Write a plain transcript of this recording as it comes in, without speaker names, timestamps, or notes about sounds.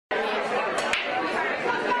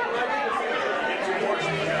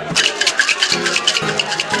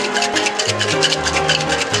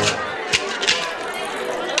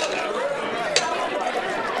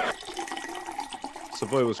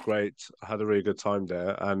it was great. I had a really good time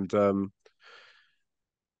there, and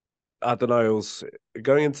I don't know, it was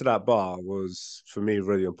going into that bar was for me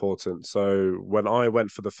really important. So when I went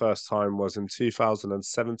for the first time was in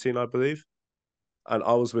 2017, I believe, and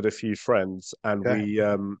I was with a few friends, and Okay. we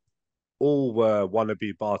all were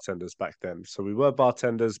wannabe bartenders back then. So we were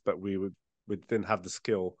bartenders, but we didn't have the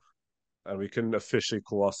skill, and we couldn't officially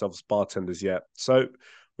call ourselves bartenders yet. So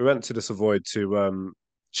we went to this Avoid to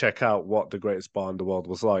check out what the greatest bar in the world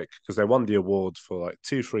was like because they won the award for like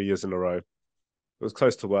 2, 3 years in a row. It was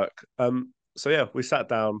close to work. So yeah, we sat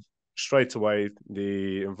down straight away.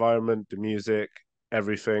 The environment, the music,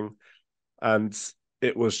 everything, and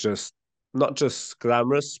it was just not just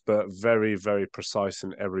glamorous, but very, very precise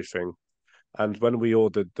in everything. And when we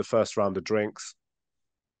ordered the first round of drinks,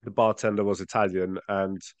 the bartender was Italian,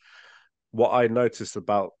 and what I noticed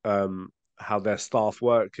about how their staff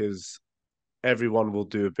work is everyone will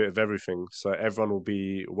do a bit of everything. So everyone will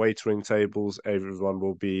be waitering tables, everyone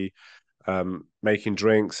will be making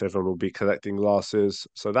drinks, everyone will be collecting glasses.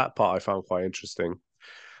 So that part I found quite interesting.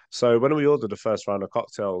 So when we ordered the first round of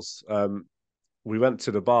cocktails, we went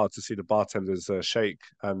to the bar to see the bartenders shake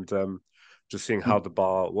and just seeing how the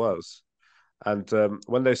bar was. And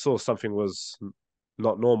when they saw something was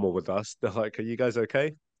not normal with us, they're like, "Are you guys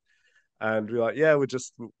okay?" And we're like, "Yeah,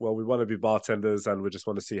 well, we want to be bartenders and we just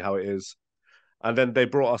want to see how it is." And then they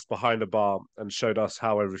brought us behind the bar and showed us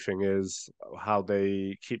how everything is, how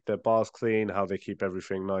they keep their bars clean, how they keep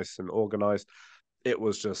everything nice and organized. It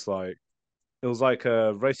was just like it was like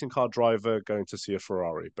a racing car driver going to see a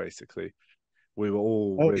Ferrari, basically. We were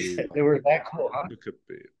all Oh really shit, they were that cool, huh? it could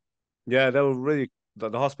be. Yeah, they were really the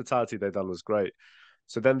hospitality they done was great.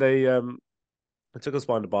 So then they took us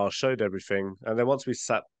behind the bar, showed everything, and then once we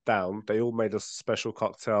sat down, they all made us a special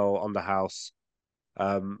cocktail on the house.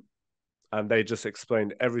 Um, and they just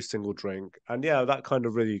explained every single drink. And yeah, that kind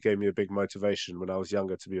of really gave me a big motivation when I was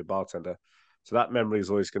younger to be a bartender. So that memory is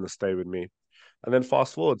always going to stay with me. And then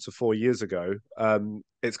fast forward to 4 years ago,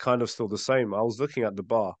 it's kind of still the same. I was looking at the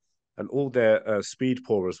bar, and all their speed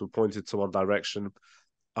pourers were pointed to one direction.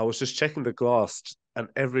 I was just checking the glass, and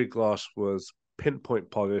every glass was pinpoint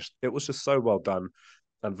polished. It was just so well done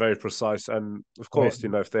and very precise. And of Right. course,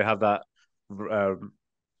 if they have that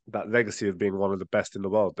legacy of being one of the best in the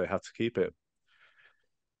world, they have to keep it.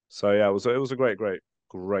 So yeah, it was a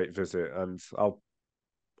great visit, and I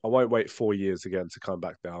won't wait 4 years again to come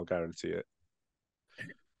back there. I'll guarantee it.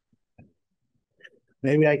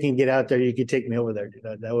 Maybe I can get out there. You could take me over there,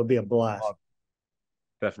 dude. That would be a blast. Oh,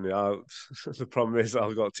 definitely. The problem is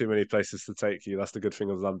I've got too many places to take you. That's the good thing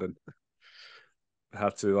of London. I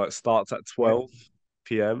have to like start at Right. 12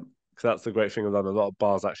 p.m. because that's the great thing of London. A lot of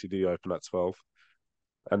bars actually do open at 12,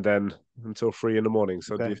 and then until 3 in the morning.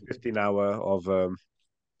 So Okay. do 15 hour of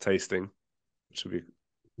tasting, which would be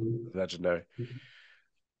legendary.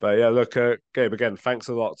 But yeah, look, Gabe, again, thanks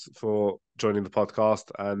a lot for joining the podcast,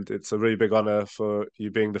 and it's a really big honor for you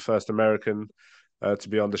being the first American to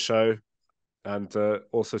be on the show, and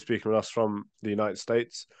also speaking with us from the United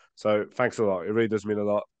States. So thanks a lot. It really does mean a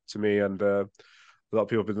lot to me, and a lot of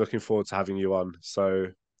people have been looking forward to having you on. So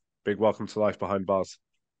big welcome to Life Behind Bars.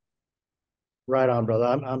 Right on, brother.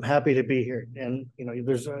 I'm happy to be here. And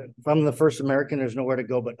there's if I'm the first American, there's nowhere to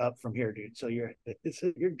go but up from here, dude. So you're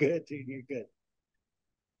good, dude. You're good.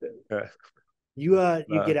 Yeah. You Uh,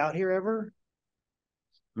 get out here ever?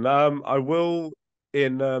 I will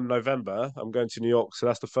in November. I'm going to New York, so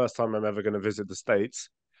that's the first time I'm ever going to visit the States.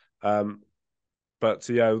 Um, but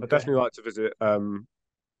yeah, I would Okay. definitely like to visit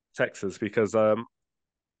Texas because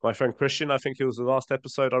my friend Christian, I think it was the last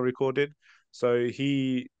episode I recorded. So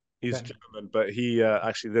he's Okay. German, but he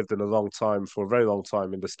actually lived in a long time for a very long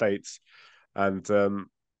time in the States, and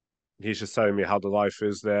he's just telling me how the life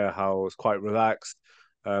is there, how it's quite relaxed,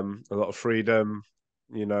 a lot of freedom,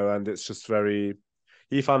 and it's just very.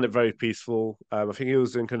 He found it very peaceful. I think he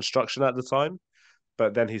was in construction at the time,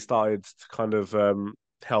 but then he started to kind of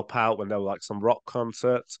help out when there were like some rock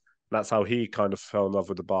concerts. And that's how he kind of fell in love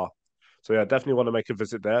with the bar. So yeah, definitely want to make a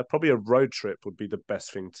visit there. Probably a road trip would be the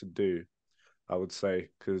best thing to do, I would say,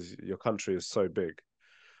 because your country is so big.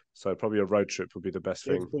 So probably a road trip would be the best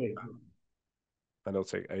It's thing, big. and it'll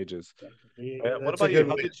take ages. What That's a about you? good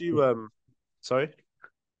How way. did you Sorry?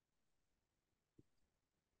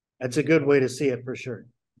 That's a good way to see it for sure.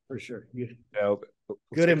 For sure. Yeah, we'll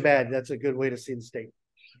Good and take it. bad. That's a good way to see the state.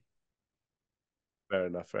 Fair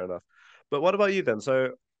enough, fair enough. But what about you then?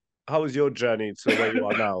 So how was your journey to where you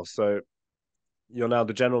are now? So you're now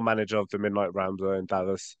the general manager of the Midnight Rambler in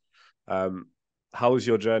Dallas. Um, how was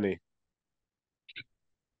your journey?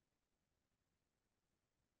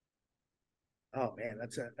 Oh man,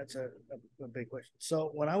 a big question.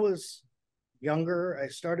 So when I was younger, I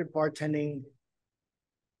started bartending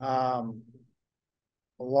um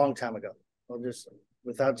a long time ago. I'll just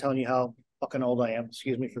without telling you how fucking old I am.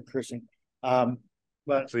 Excuse me for cursing. Um,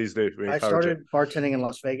 but Please do. We I encourage it. started bartending in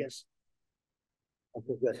Las Vegas.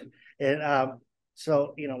 Okay, good. And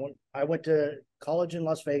so when I went to college in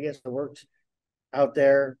Las Vegas, I worked out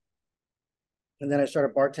there, and then I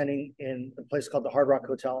started bartending in a place called the Hard Rock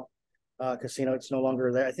Hotel Casino. It's no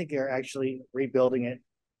longer there. I think they're actually rebuilding it.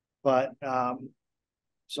 But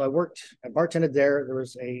so I bartended there. There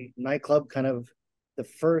was a nightclub, kind of the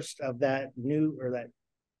first of that new or that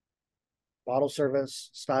bottle service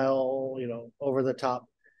style, over the top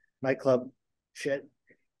nightclub shit.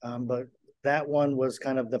 But that one was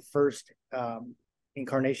kind of the first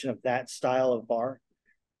incarnation of that style of bar.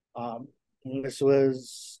 This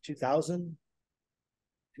was 2000,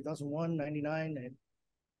 2001, 99, and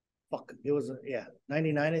fuck, it was, yeah,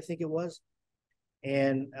 99, I think it was.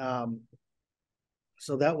 And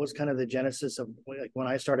so that was kind of the genesis of like when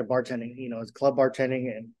I started bartending, it's club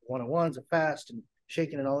bartending and one-on-ones and fast and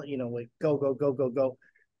shaking and all, like go, go, go, go, go.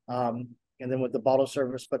 And then with the bottle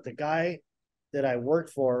service. But the guy that I worked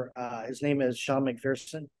for, his name is Sean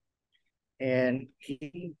McPherson, and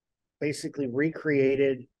he basically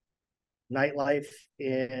recreated nightlife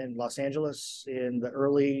in Los Angeles in the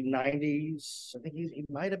early 90s. I think he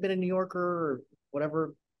might have been a New Yorker or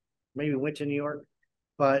whatever, maybe went to New York.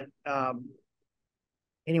 But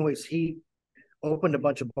anyways, he opened a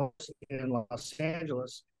bunch of bars in Los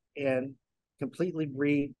Angeles and completely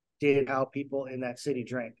redid how people in that city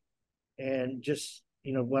drank. And just,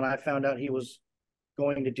 when I found out he was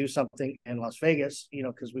going to do something in Las Vegas,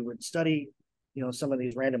 because we would study, some of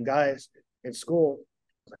these random guys in school,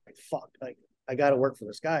 I was like, fuck, like I got to work for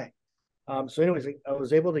this guy. So anyways, I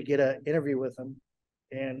was able to get an interview with him.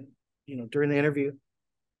 And, during the interview,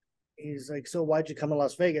 he's like, so why'd you come to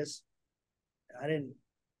Las Vegas? I didn't,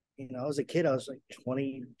 I was a kid. I was like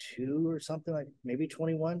 22 or something, like maybe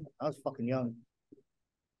 21. I was fucking young.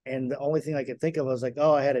 And the only thing I could think of was like,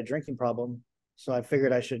 oh, I had a drinking problem. So I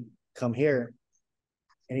figured I should come here.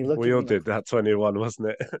 And he looked We at all me like, did that 21, wasn't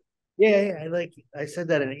it? yeah, yeah. I said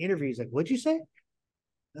that in an interview. He's like, what'd you say?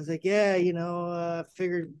 I was like, yeah, I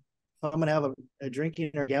figured if I'm gonna have a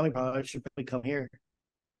drinking or gambling problem, I should probably come here.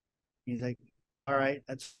 He's like, all right,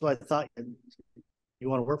 that's what I thought. You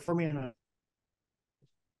want to work for me? And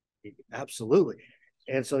absolutely.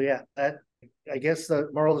 And so yeah, that I guess the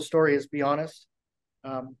moral of the story is be honest.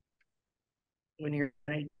 Um, when you're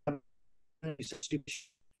it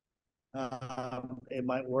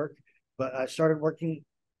might work. But I started working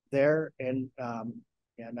there in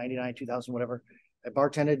yeah, 99, 2000, whatever. I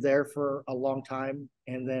bartended there for a long time,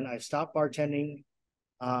 and then I stopped bartending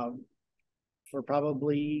um, for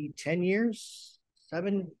probably 10 years,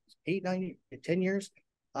 7, 8, 9, 10 years.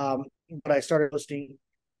 But I started hosting,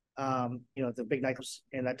 the big nightclubs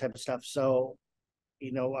and that type of stuff. So,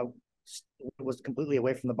 I was completely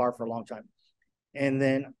away from the bar for a long time. And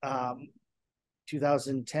then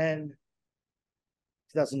 2010,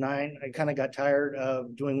 2009, I kind of got tired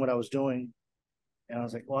of doing what I was doing. And I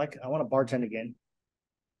was like, well, I want to bartend again.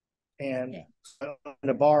 And so in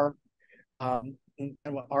a bar, in kind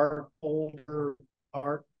of our older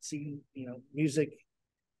art scene, music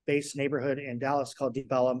based neighborhood in Dallas called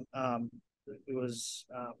Deep Ellum. It was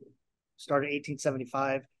started in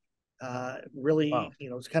 1875. Really, Wow.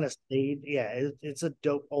 it's kind of stayed. Yeah, it's a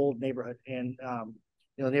dope old neighborhood. And,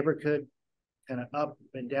 the neighborhood kind of up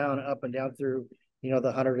and down through, the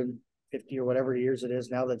 150 or whatever years it is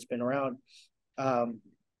now that's been around. Um,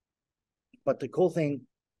 but the cool thing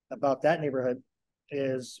about that neighborhood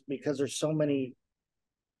is because there's so many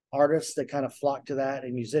artists that kind of flock to that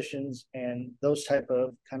and musicians and those type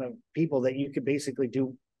of kind of people that you could basically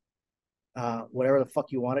do whatever the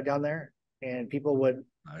fuck you wanted down there. And people would,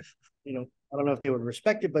 Nice. I don't know if they would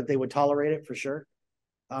respect it, but they would tolerate it for sure.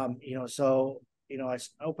 So, I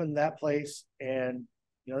opened that place and,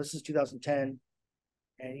 this is 2010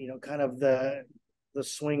 and, kind of the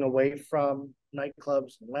swing away from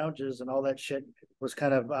nightclubs and lounges and all that shit was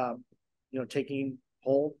kind of, taking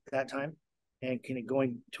hold at that time and kind of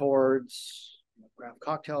going towards craft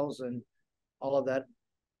cocktails and all of that,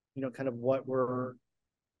 kind of what we're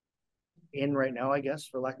in right now, I guess,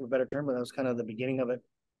 for lack of a better term, but that was kind of the beginning of it.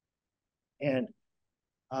 And,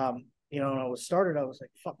 when I was started, I was like,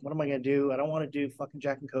 fuck, what am I going to do? I don't want to do fucking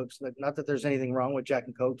Jack and Cokes. Not that there's anything wrong with Jack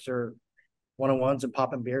and Cokes or one-on-ones and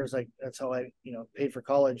popping beers. Like that's how I, paid for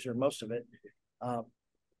college or most of it.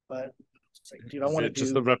 But it's like, dude, I Is want to it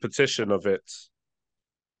just the do, repetition of it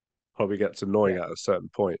probably gets annoying yeah, at a certain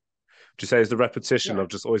point? you say it's the repetition Yeah, of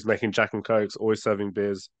just always making Jack and Cokes, always serving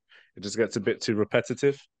beers? It just gets a bit too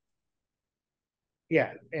repetitive.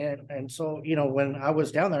 yeah, and so when I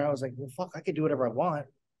was down there, I was like, well, fuck, I could do whatever I want.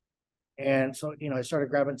 And so I started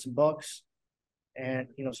grabbing some books and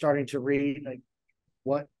starting to read like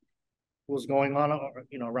what was going on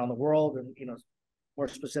around the world, and more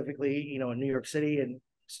specifically in New York City, and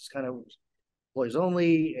it's kind of employees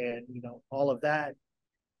only, and all of that.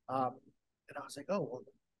 And I was like, oh well,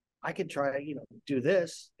 I could try do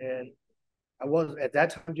this. And I was at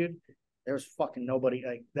that time, dude. There was fucking nobody.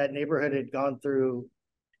 Like that neighborhood had gone through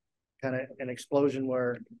kind of an explosion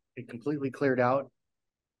where it completely cleared out,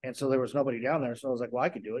 and so there was nobody down there. So I was like, well, I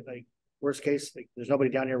could do it. Like worst case, like, there's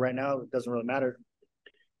nobody down here right now. It doesn't really matter.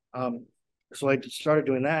 Um, so I started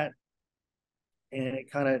doing that, and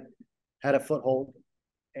it kind of had a foothold.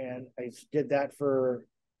 And I did that for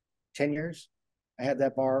 10 years. I had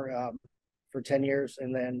that bar for 10 years,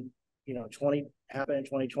 and then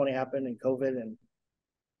 2020 happened, and COVID, and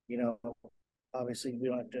you know, obviously we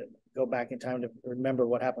don't have to go back in time to remember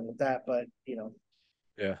what happened with that, but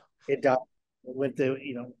Yeah. it died, went the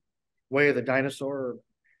way of the dinosaur or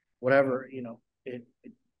whatever.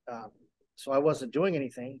 So I wasn't doing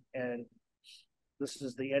anything, and this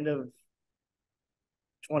is the end of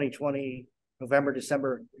 2020, November,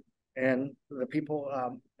 December, and the people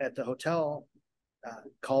at the hotel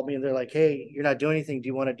called me and they're like, "Hey, you're not doing anything. Do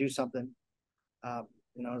you want to do something?"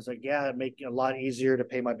 I was like, "Yeah, it'd make it a lot easier to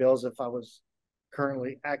pay my bills if I was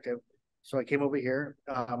currently active." So I came over here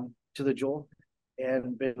to the Jewel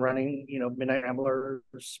and been running, Midnight Rambler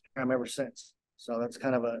ever since. So that's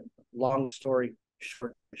kind of a long story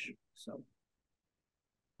short. So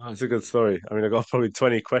That's a good story. I mean, I got probably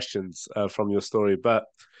 20 questions from your story, but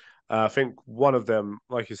I think one of them,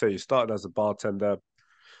 like you say, you started as a bartender,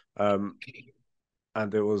 um,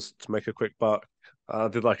 and it was to make a quick buck. I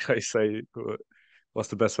did like I say, what's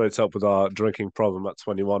the best way to help with our drinking problem at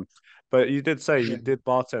 21? But you did say you yeah, did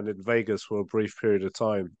bartend in Vegas for a brief period of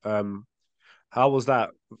time. How was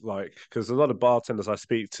that like? Because a lot of bartenders I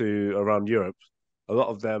speak to around Europe, a lot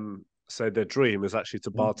of them say their dream is actually to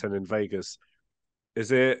it bartend in Vegas.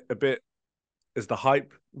 Is it a bit, is the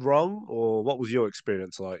hype wrong, or what was your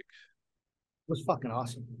experience like? was fucking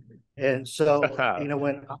awesome. And so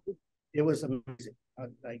when it was amazing.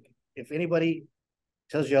 Like if anybody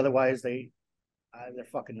tells you otherwise, they're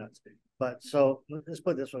fucking nuts. But so let's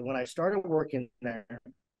put it this way: when I started working there,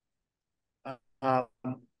 um,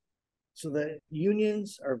 so the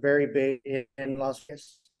unions are very big in Las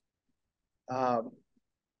Vegas. Um,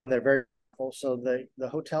 they're very powerful. So the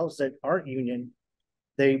hotels that aren't union,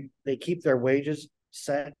 they keep their wages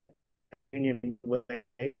set union way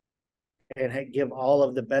and give all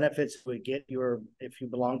of the benefits we get your if you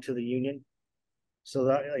belong to the union. So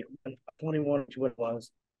that like 21 what it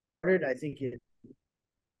was started, I think it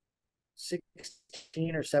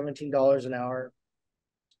 16 or $17 an hour.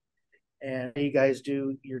 And you guys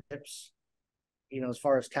do your tips, as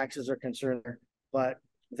far as taxes are concerned. But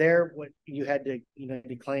there, what you had to,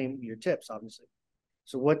 declaim your tips, obviously.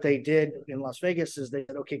 So what they did in Las Vegas is they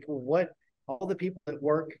said, okay, cool, what all the people that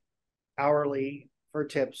work hourly for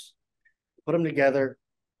tips, put them together,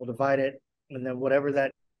 we'll divide it, and then whatever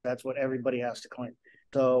that's what everybody has to claim.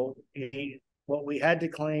 So what we had to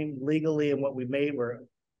claim legally and what we made were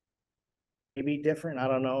maybe different. I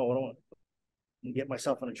don't know. I don't get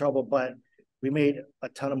myself into trouble, but we made a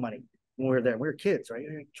ton of money when we were there. We were kids, right?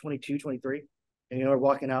 22, 23. And, we're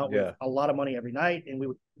walking out with Yeah, a lot of money every night. And we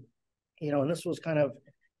would, and this was kind of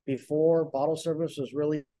before bottle service was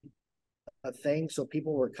really a thing. So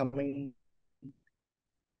people were coming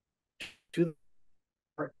to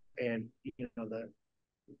and,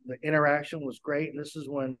 the interaction was great. And this is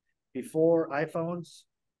when before iPhones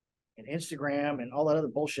and Instagram and all that other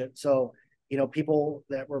bullshit. So, people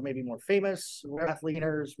that were maybe more famous,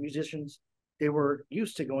 athletes, musicians, they were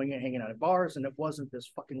used to going and hanging out at bars, and it wasn't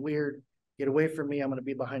this fucking weird, get away from me, I'm going to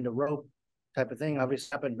be behind a rope type of thing. Obviously,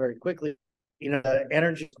 happened very quickly. The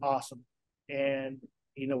energy is awesome. And,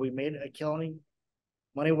 we made a killing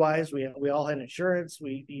money wise. We all had insurance.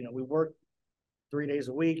 We worked 3 days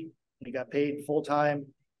a week. We got paid full time.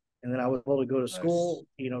 And then I was able to go to nice. school,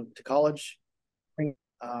 to college.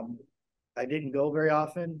 I didn't go very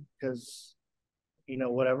often because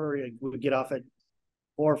whatever. We would get off at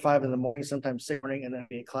 4 or 5 in the morning, sometimes 6 morning, and then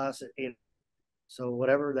be in class at 8. So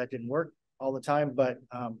whatever, that didn't work all the time. But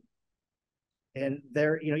and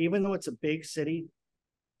there, even though it's a big city,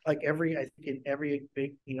 like I think in every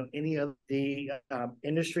big, any of the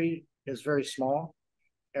industry is very small.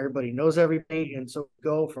 Everybody knows everybody, and so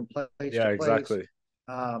go from place Yeah, to place. exactly.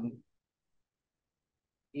 Um,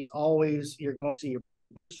 you're going to see your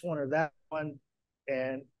this one or that one,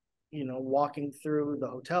 and walking through the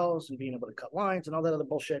hotels and being able to cut lines and all that other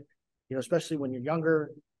bullshit. Especially when you're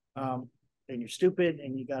younger, and you're stupid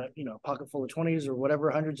and you got a pocket full of 20s or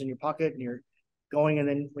whatever hundreds in your pocket, and you're going, and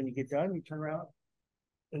then when you get done, you turn around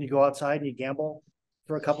and you go outside and you gamble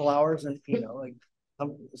for a couple hours, and like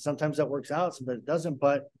sometimes that works out, sometimes it doesn't,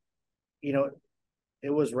 but you know it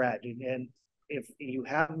was rad, dude. And if you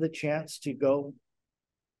have the chance to go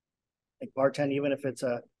like bartend, even if it's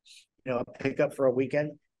a pickup for a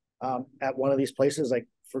weekend, at one of these places, like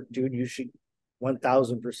for dude, you should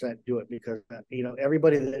 1000% do it, because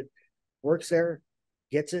everybody that works there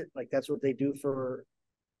gets it. Like that's what they do for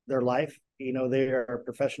their life. They are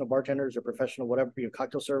professional bartenders or professional whatever,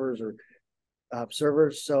 cocktail servers or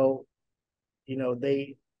servers. So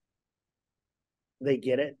they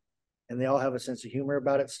get it, and they all have a sense of humor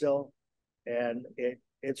about it still, and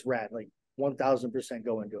it's rad. Like 1000%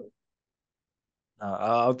 go into it.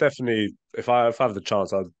 I'll definitely, if I have the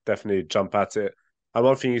chance, I'll definitely jump at it. And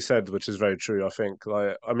one thing you said, which is very true, I think,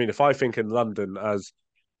 like, I mean, if I think in London as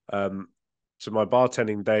um to my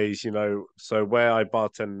bartending days, so where I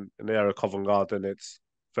bartend in the area of Covent Garden, it's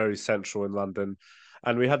very central in London,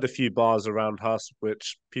 and we had a few bars around us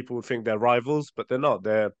which people would think they're rivals, but they're not.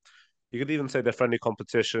 They're, you could even say they're friendly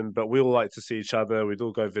competition, but we all like to see each other. We'd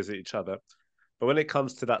all go visit each other. But when it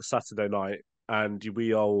comes to that Saturday night, and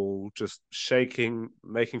we are all just shaking,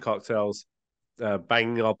 making cocktails,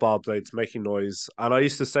 banging our bar blades, making noise. And I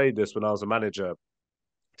used to say this when I was a manager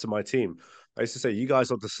to my team. I used to say, you guys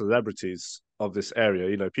are the celebrities of this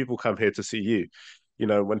area. People come here to see you.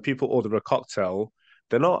 When people order a cocktail,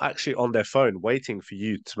 they're not actually on their phone waiting for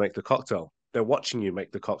you to make the cocktail. They're watching you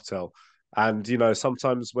make the cocktail. And,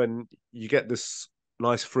 sometimes when you get this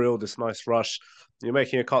nice thrill, this nice rush, you're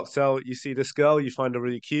making a cocktail, you see this girl, you find her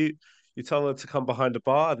really cute, you tell her to come behind the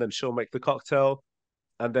bar, and then she'll make the cocktail.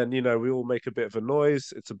 And then, we all make a bit of a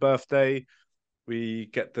noise. It's a birthday. We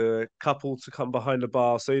get the couple to come behind the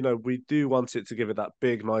bar. So, we do want it to give it that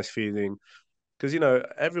big, nice feeling. Because,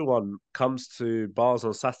 everyone comes to bars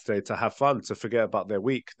on Saturday to have fun, to forget about their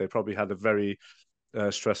week. They probably had a very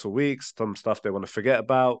stressful week, some stuff they want to forget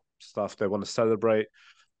about, stuff they want to celebrate.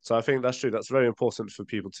 So I think that's true. That's very important for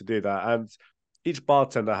people to do that. And each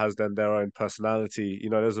bartender has then their own personality.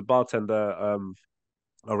 There's a bartender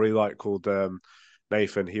I really like called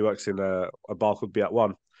Nathan. He works in a bar called Be At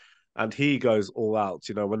One, and he goes all out.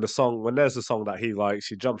 When there's a song that he likes,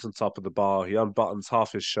 he jumps on top of the bar, he unbuttons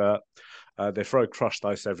half his shirt, they throw crushed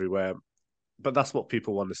ice everywhere. But that's what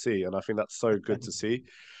people want to see, and I think that's so good to see.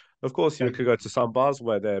 Of course, you could go to some bars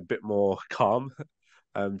where they're a bit more calm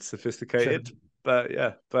and Sure. sophisticated, but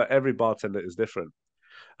yeah, but every bartender is different.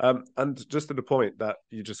 And just to the point that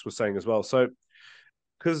you just were saying as well. So,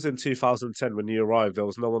 because in 2010 when you arrived, there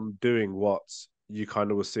was no one doing what you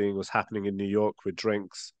kind of were seeing was happening in New York with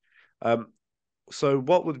drinks. Um, so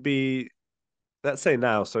what would be, let's say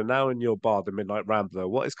now, so now in your bar, the Midnight Rambler,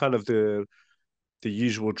 what is kind of the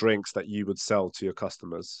usual drinks that you would sell to your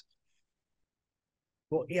customers?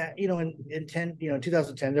 Well, yeah, in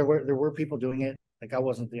 2010, there were people doing it. Like I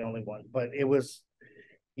wasn't the only one, but it was,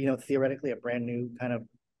 theoretically a brand new kind of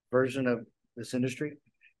version of this industry.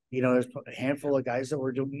 There's a handful of guys that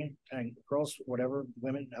were doing it, and girls, whatever,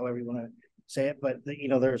 women, however you want to say it. But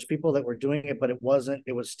there's people that were doing it, but it wasn't.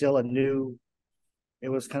 It was still a new. It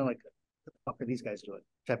was kind of like, the fuck are these guys doing?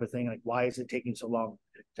 Type of thing. Like, why is it taking so long?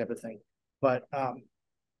 Type of thing. But when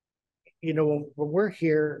we're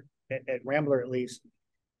here at Rambler, at least,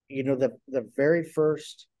 the very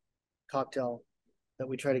first cocktail that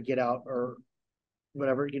we try to get out, or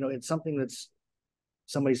whatever, it's something that's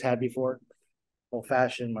somebody's had before. Old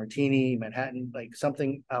fashioned, martini, Manhattan, like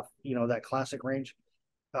something that classic range.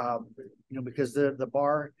 Because the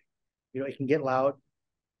bar, it can get loud.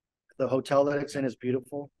 The hotel that it's in is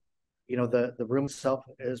beautiful. The room itself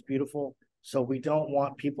is beautiful. So we don't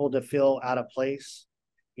want people to feel out of place.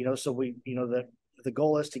 So we, the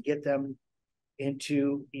goal is to get them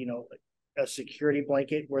into, a security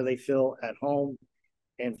blanket where they feel at home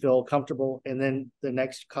and feel comfortable. And then the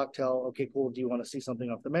next cocktail, okay, cool. Do you want to see something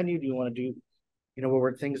off the menu? Do you want to do,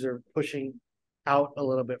 where things are pushing out a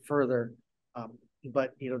little bit further?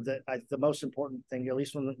 But the most important thing, at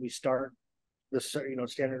least when we start the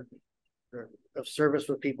standard of service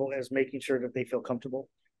with people, is making sure that they feel comfortable.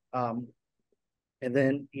 And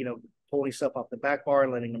then pulling stuff off the back bar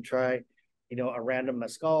and letting them try a random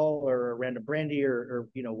mezcal or a random brandy, or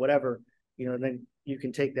whatever, and then you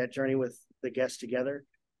can take that journey with the guests together.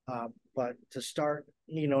 But to start,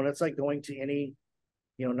 and it's like going to any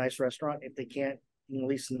nice restaurant. If they can't, at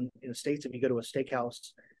least in the States, if you go to a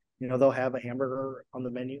steakhouse, they'll have a hamburger on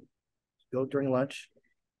the menu. Go during lunch,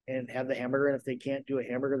 and have the hamburger. And if they can't do a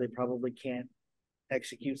hamburger, they probably can't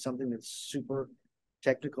execute something that's super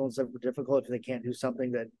technical and super difficult if they can't do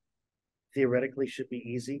something that theoretically should be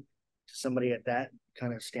easy to somebody at that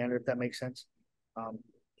kind of standard, if that makes sense. Um,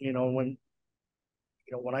 you know, when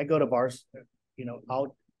I go to bars,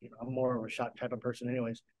 I'm more of a shot type of person,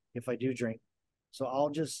 anyways. If I do drink, so I'll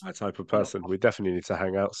just, My type of you know, person. We definitely need to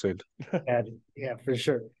hang out soon. add, yeah, for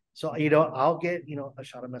sure. So I'll get a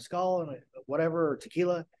shot of mezcal and whatever or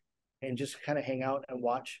tequila, and just kind of hang out and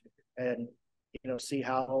watch and see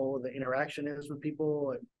how the interaction is with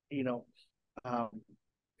people, and um,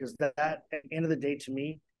 because that at the end of the day, to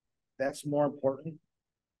me, that's more important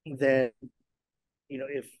than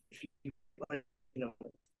if you you know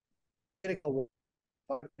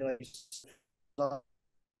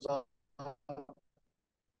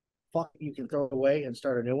fuck, you can throw it away and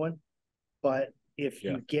start a new one. But if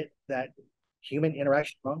Yeah. you get that human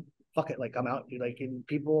interaction wrong, fuck it, like I'm out. Like, and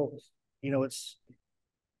people, it's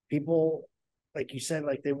people, like you said,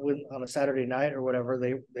 like they wouldn't on a Saturday night or whatever.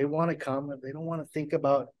 They want to come and they don't want to think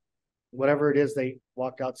about whatever it is they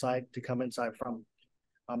walked outside to come inside from.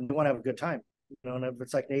 They want to have a good time. And if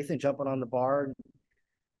it's like Nathan jumping on the bar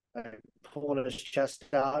and pulling his chest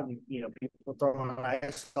out, and people throwing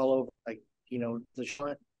ice all over, like the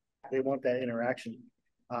shot. They want that interaction,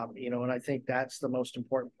 and I think that's the most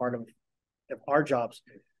important part of our jobs.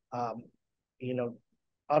 Um, you know,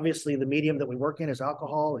 Obviously the medium that we work in is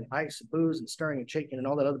alcohol and ice and booze and stirring and shaking and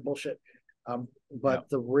all that other bullshit. Yeah. But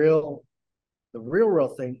real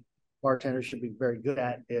thing bartenders should be very good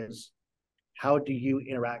at is how do you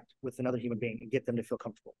interact with another human being and get them to feel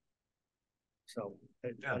comfortable. So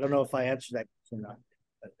Yeah. I don't know if I answered that question or not.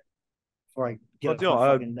 Before I get Well, off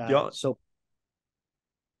my fucking yeah, soap.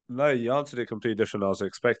 no, you answered it completely different than I was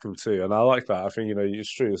expecting to, and I like that. I think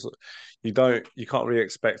it's true. You can't really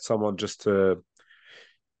expect someone just to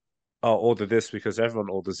order this because everyone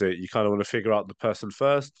orders it. You kind of want to figure out the person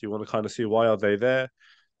first. You want to kind of see why are they there?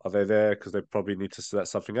 Are they there because they probably need to set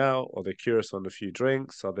something out? Or they're curious on a few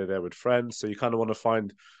drinks? Are they there with friends? So you kind of want to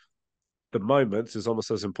find the moment is almost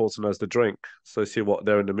as important as the drink. So see what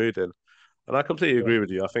they're in the mood in. And I completely Yeah, agree with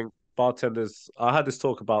you. I think bartenders, I had this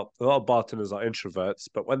talk about a lot of bartenders are introverts,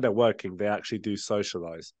 but when they're working, they actually do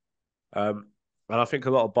socialize. Um, and I think a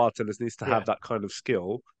lot of bartenders needs to yeah, have that kind of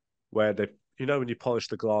skill where when you polish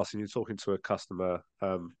the glass and you're talking to a customer.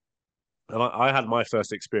 And I had my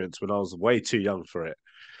first experience when I was way too young for it.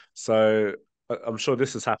 So I'm sure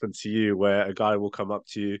this has happened to you where a guy will come up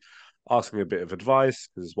to you asking a bit of advice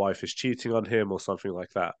because his wife is cheating on him or something like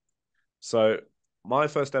that. So my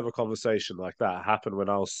first ever conversation like that happened when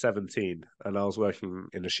I was 17 and I was working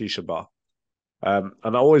in a shisha bar. And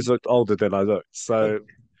I always looked older than I looked. So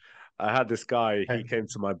I had this guy, he came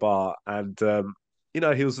to my bar and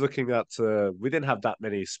he was looking at we didn't have that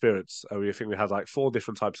many spirits. I think we had like four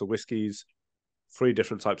different types of whiskeys, three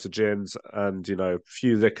different types of gins, and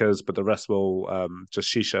few liquors, but the rest were all just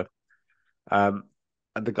shisha. Um,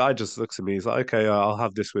 and the guy just looks at me, he's like, okay, I'll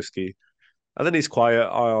have this whiskey. And then he's quiet.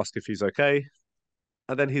 I ask if he's okay.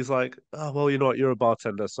 And then he's like, oh, well, you know what? You're a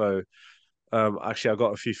bartender. So actually, I've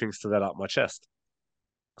got a few things to let out my chest.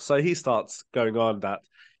 So he starts going on that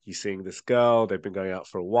he's seeing this girl. They've been going out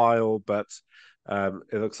for a while, but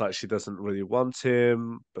it looks like she doesn't really want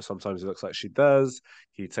him. But sometimes it looks like she does.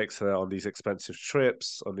 He takes her on these expensive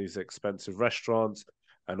trips, on these expensive restaurants,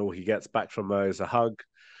 and all he gets back from her is a hug.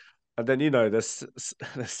 And then there's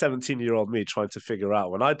 17-year-old me trying to figure out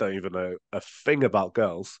when I don't even know a thing about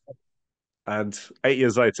girls, and 8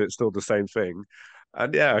 years later it's still the same thing.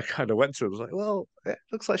 And yeah, I kind of went to him. I was like, well, it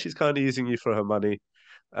looks like she's kind of using you for her money.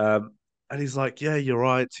 Um, and he's like, yeah, you're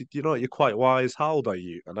right. You know what? You're quite wise. How old are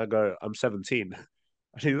you? And I go, I'm 17.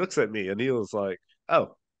 And he looks at me and he was like,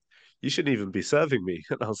 oh, you shouldn't even be serving me.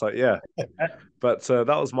 And I was like, yeah. But that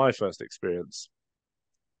was my first experience.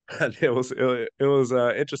 And it was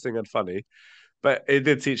interesting and funny, but it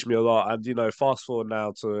did teach me a lot. And fast forward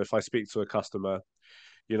now to if I speak to a customer,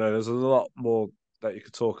 there's a lot more that you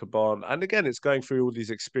could talk about. And again, it's going through all these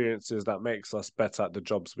experiences that makes us better at the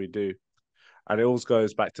jobs we do. And it always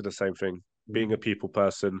goes back to the same thing, being a people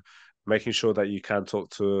person, making sure that you can talk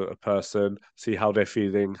to a person, see how they're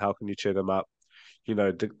feeling, how can you cheer them up.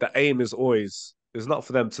 The aim is not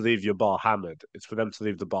for them to leave your bar hammered, it's for them to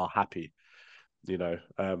leave the bar happy, you know,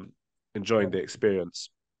 um, enjoying the experience.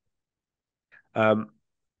 Um,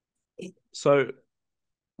 so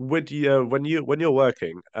with you when you're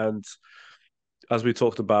working, and as we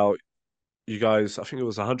talked about, you guys, I think it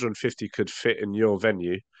was 150 could fit in your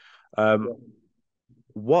venue. Um, yeah.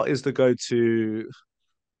 what is the go-to,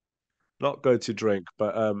 not go-to drink,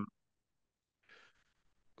 but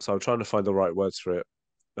so I'm trying to find the right words for it.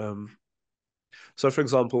 Um, so, for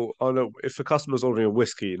example, I know if a customer's ordering a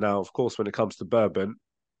whiskey now, of course, when it comes to bourbon,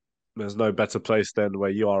 there's no better place than where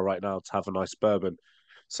you are right now to have a nice bourbon.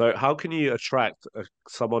 So, how can you attract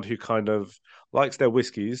someone who kind of likes their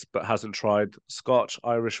whiskies but hasn't tried Scotch,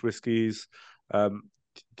 Irish whiskies? Um,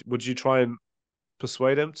 would you try and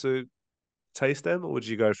persuade them to taste them, or would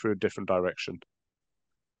you go through a different direction?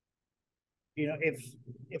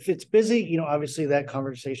 If it's busy, obviously that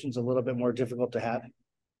conversation's a little bit more difficult to have.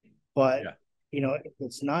 But Yeah. if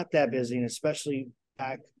it's not that busy, and especially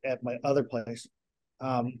back at my other place,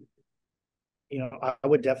 um, I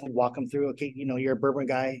would definitely walk them through. Okay, you're a bourbon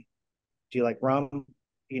guy. Do you like rum?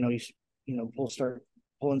 We'll start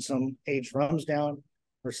pulling some aged rums down,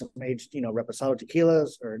 or some aged, reposado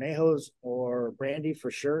tequilas or anejos or brandy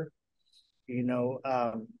for sure.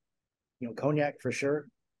 Cognac for sure.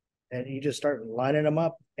 And you just start lining them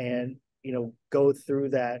up and go through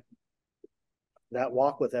that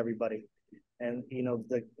walk with everybody. And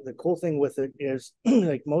the cool thing with it is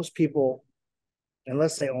like most people,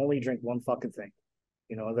 unless they only drink one fucking thing,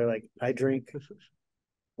 they're like, I drink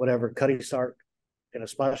whatever Cutty Sark in a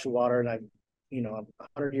splash of water, and I'm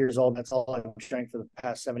 100 years old. That's all I've drank for the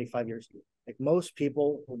past 75 years. Like most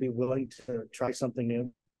people will be willing to try something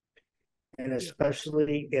new, and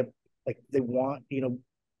especially if like they want,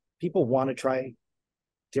 people want to try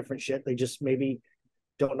different shit. They just maybe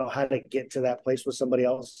don't know how to get to that place with somebody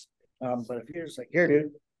else. But if you're just like, here,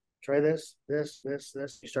 dude, try this,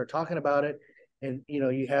 you start talking about it, and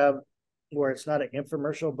you have where it's not an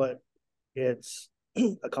infomercial, but it's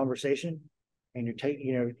a conversation, and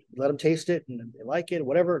let them taste it, and they like it,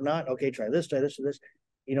 whatever, or not. Okay, try this, or this.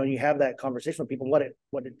 You have that conversation with people. What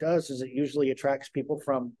it does is it usually attracts people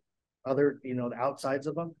from other, the outsides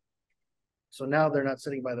of them. So now they're not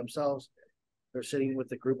sitting by themselves. They're sitting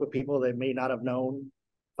with a group of people they may not have known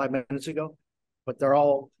 5 minutes ago, but they're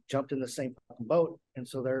all jumped in the same boat, and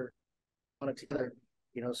so they're on it together.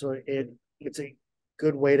 So it's a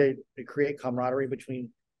good way to create camaraderie between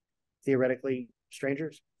theoretically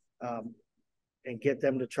strangers, and get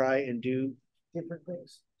them to try and do different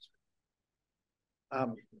things.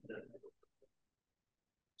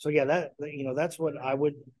 So yeah, that's what I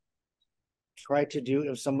would try to do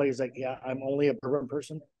if somebody's like, yeah, I'm only a bourbon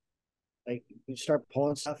person. Like you start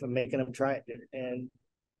pulling stuff and making them try it, and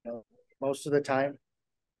most of the time,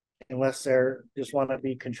 unless they're just want to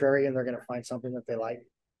be contrarian, they're going to find something that they like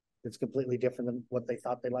that's completely different than what they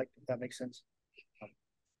thought they liked. If that makes sense.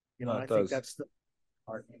 No, I it think does. that's the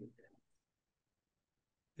part.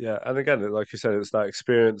 Yeah, and again, like you said, it's that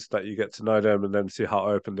experience that you get to know them and then see how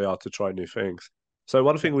open they are to try new things. So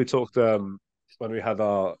one Yeah, thing we talked when we had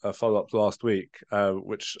our follow-up last week,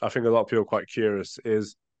 which I think a lot of people are quite curious,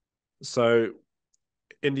 is so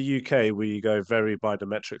in the UK we go very by the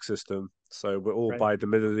metric system. So we're all right. by the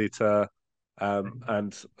milliliter,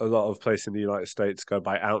 and a lot of places in the United States go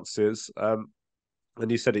by ounces. And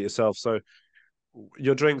you said it yourself. So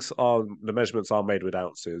your drinks are the measurements are made with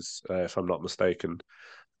ounces, if I'm not mistaken.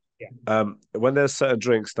 Yeah, When there's certain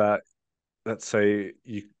drinks that, let's say,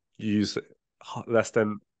 you use less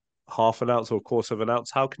than half an ounce or a quarter of an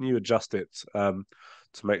ounce, how can you adjust it to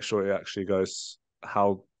make sure it actually goes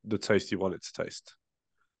how the taste you want it to taste?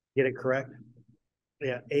 get it correct.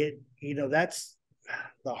 Yeah, that's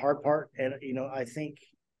the hard part, and I think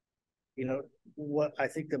what I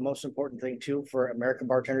think the most important thing too for American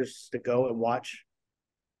bartenders is to go and watch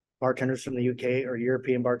bartenders from the UK or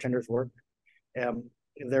European bartenders work. Um,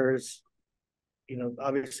 there's,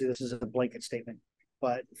 obviously this is a blanket statement,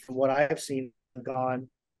 but from what I've seen, I've gone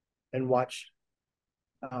and watched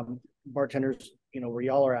bartenders, where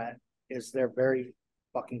y'all are at, is they're very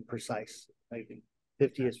fucking precise. Like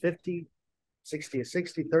 50 is 50, 60 is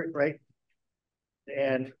 60, 30, right?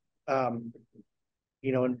 And, and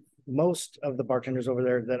most of the bartenders over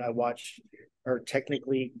there that I watch are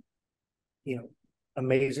technically,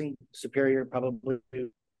 amazing, superior probably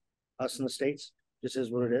to us in the States. Just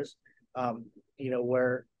is what it is.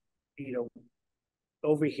 Where, you know,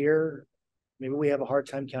 over here, maybe we have a hard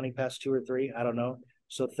time counting past two or three. I don't know.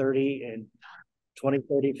 So 30 and 20,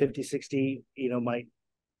 30, 50, 60, might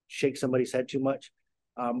shake somebody's head too much.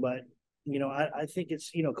 But, I think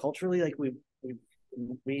it's, culturally, like we've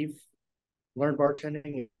learned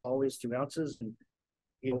bartending always through ounces. And,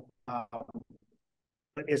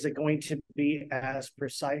 is it going to be as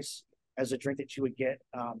precise as a drink that you would get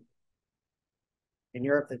in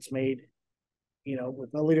Europe that's made,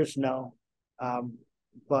 with milliliters? No.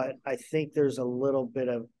 But I think there's a little bit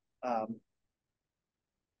of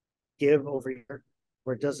give over here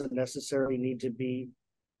where it doesn't necessarily need to be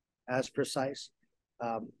as precise.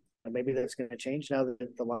 And maybe that's going to change now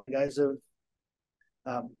that the line guys have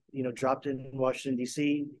dropped in Washington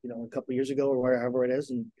D.C. A couple of years ago or wherever it is,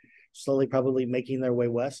 and slowly probably making their way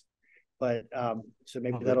west. But so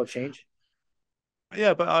maybe Probably. that'll change.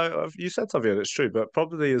 Yeah, but you said something that's true, but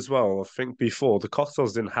probably as well, I think before the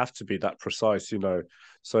cocktails didn't have to be that precise,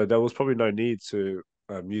 so there was probably no need to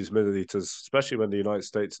use milliliters, especially when the United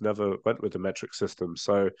States never went with the metric system.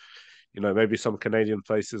 So, maybe some Canadian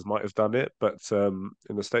places might have done it, but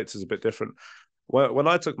in the States is a bit different. When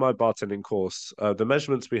I took my bartending course, the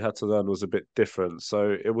measurements we had to learn was a bit different.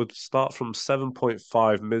 So it would start from 7.5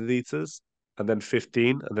 milliliters and then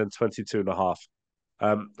 15 and then 22 and a half.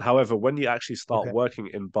 However, when you actually start Okay. working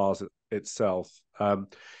in bars itself,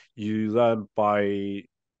 you learn by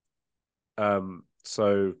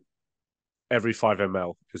so every 5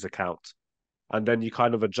 ml is a count, and then you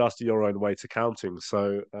kind of adjust your own way to counting.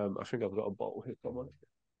 So I think I've got a bottle here, someone.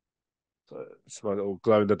 So it's my little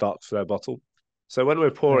glow in the dark flare bottle. So when we're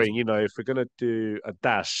Nice. pouring, if we're gonna do a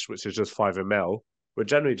dash, which is just 5 ml, we're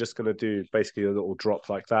generally just gonna do basically a little drop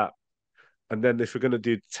like that. And then if we're gonna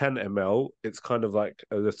do 10 ml, it's kind of like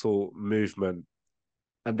a little movement.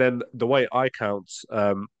 And then the way I count,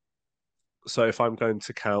 so if I'm going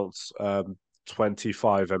to count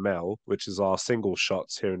 25 ml, which is our single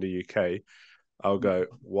shots here in the UK, I'll go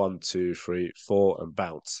 1, 2, 3, 4 and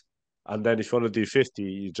bounce. And then if you want to do 50,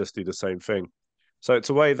 you just do the same thing. So it's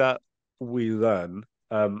a way that we learn.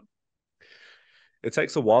 It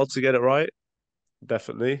takes a while to get it right,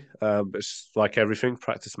 definitely. It's like everything,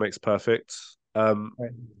 practice makes perfect.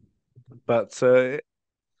 Right. But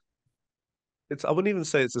it's I wouldn't even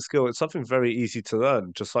say it's a skill. It's something very easy to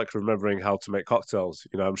learn, just like remembering how to make cocktails.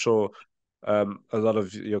 I'm sure a lot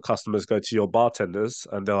of your customers go to your bartenders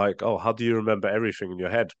and they're like, "Oh, how do you remember everything in your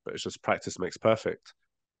head?" But it's just practice makes perfect,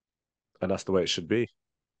 and that's the way it should be.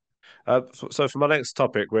 So for my next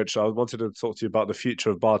topic, which I wanted to talk to you about the future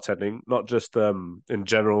of bartending, not just in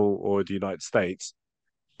general or the United States,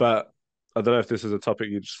 but I don't know if this is a topic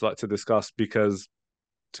you'd just like to discuss because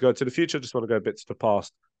to go to the future, I just want to go a bit to the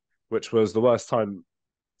past, which was the worst time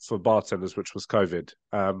for bartenders, which was COVID.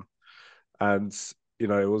 And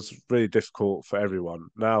it was really difficult for everyone.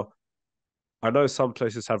 Now, I know some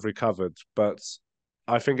places have recovered, but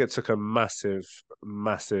I think it took a massive,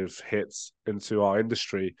 massive hit into our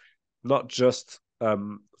industry, not just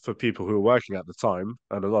for people who were working at the time,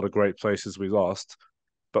 and a lot of great places we lost,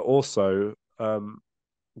 but also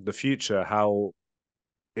the future, how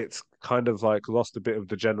it's kind of like lost a bit of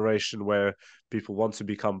the generation where people want to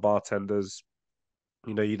become bartenders.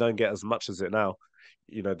 You don't get as much as it now.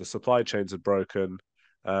 The supply chains are broken.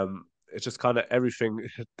 It's just kind of everything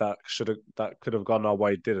that could have gone our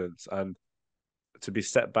way didn't, and to be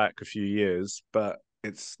set back a few years, but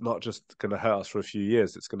it's not just going to hurt us for a few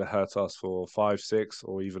years. It's going to hurt us for 5, 6,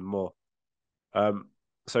 or even more. Um,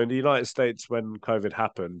 so in the United States, when COVID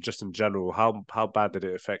happened, just in general, how bad did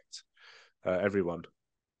it affect everyone?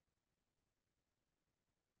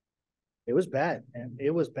 It was bad, man.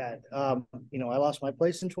 It was bad. I lost my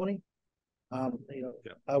place in 20. Yeah.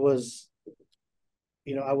 I was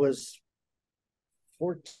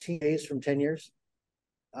 14 days from 10 years.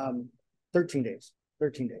 13 days.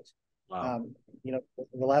 13 days. Wow. Um,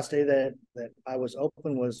 the last day that I was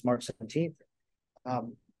open was March 17th.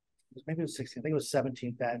 Maybe it was 16th. I think it was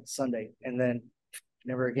 17th that Sunday, and then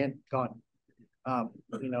never again gone.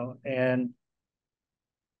 And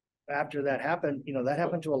after that happened, that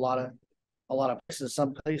happened to a lot of places.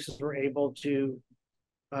 Some places were able to,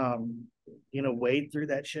 wade through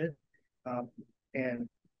that shit, and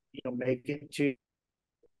make it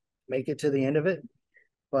to the end of it.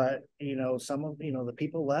 But some of the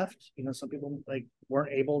people left. Some people like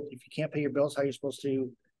weren't able. If you can't pay your bills, how are you supposed to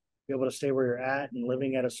be able to stay where you're at and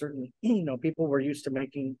living at a certain? People were used to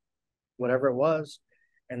making whatever it was,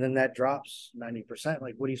 and then that drops 90%.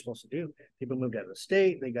 Like, what are you supposed to do? People moved out of the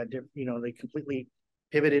state. They got different. They completely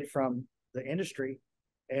pivoted from the industry,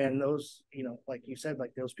 and those, like you said,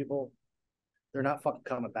 like those people, they're not fucking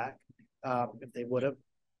coming back. If they would have,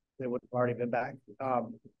 they would have already been back.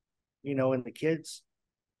 And the kids,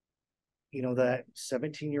 that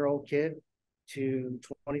 17-year-old kid to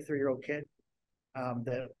 23-year-old kid,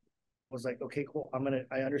 that was like, okay, cool.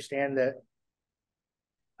 I understand that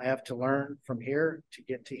I have to learn from here to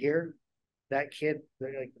get to here. That kid,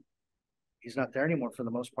 like, he's not there anymore for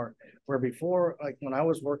the most part. Where before, like when I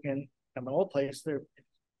was working at my old place,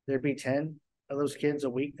 there'd be 10 of those kids a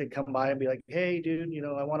week that come by and be like, hey, dude,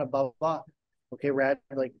 I want to blah, blah, blah. Okay, rad.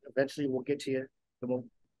 Like, eventually we'll get to you.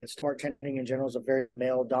 It's bartending in general is a very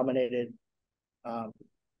male dominated um,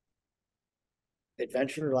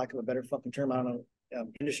 adventure, lack of a better fucking term, I don't know,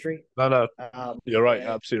 industry. No, no, Um, you're right, and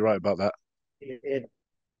absolutely right about that. it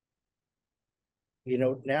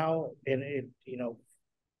now, and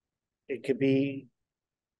it could be,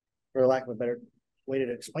 for lack of a better way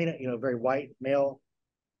to explain it, very white male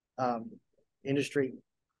um, industry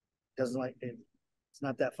doesn't like it. It's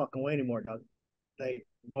not that fucking way anymore, Doug. They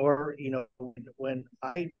or when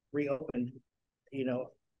I reopened, you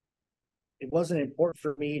know, it wasn't important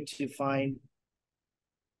for me to find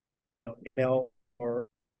male or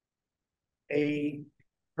a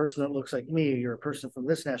person that looks like me or a person from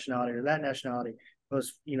this nationality or that nationality. It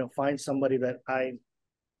was find somebody that I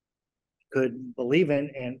could believe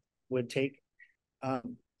in and would take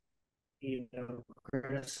um,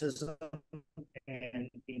 criticism and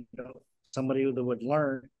somebody that would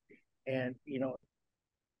learn. And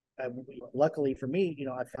luckily for me,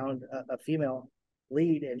 I found a female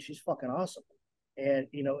lead, and she's fucking awesome. And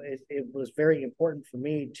it was very important for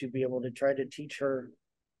me to be able to try to teach her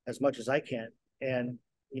as much as I can, and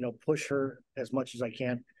push her as much as I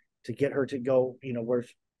can to get her to go where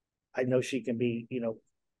I know she can be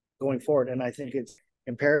going forward. And I think it's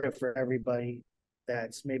imperative for everybody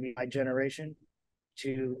that's maybe my generation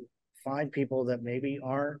to find people that maybe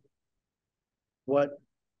aren't what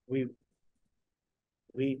we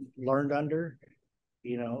learned under,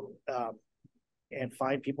 and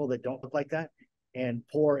find people that don't look like that and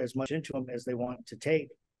pour as much into them as they want to take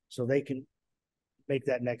so they can make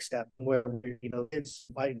that next step. Where kids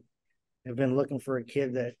might have been looking for a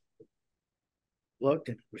kid that looked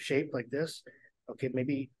and was shaped like this. Okay,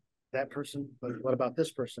 maybe that person, but what about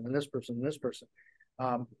this person and this person and this person?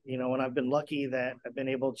 And I've been lucky that I've been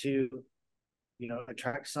able to,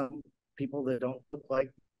 attract some people that don't look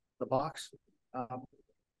like the box. Um,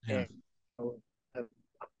 Yeah. and I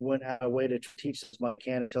went out of my way to teach as much as I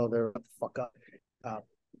can until they're the fuck up.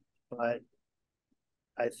 But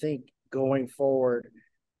I think going forward,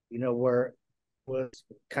 where it was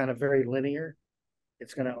kind of very linear,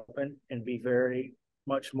 it's going to open and be very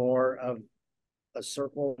much more of a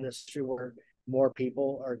circle in this industry where more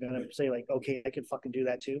people are going to say like, okay, I can fucking do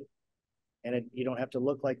that too. And you don't have to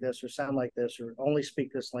look like this or sound like this or only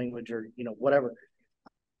speak this language or, whatever.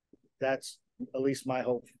 That's at least my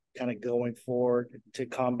hope kind of going forward to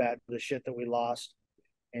combat the shit that we lost.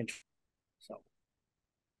 And so,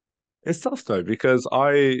 It's tough though, because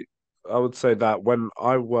I would say that when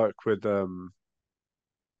I work with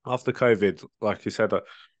after COVID, like you said,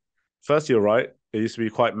 first you're right, it used to be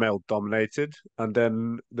quite male dominated, and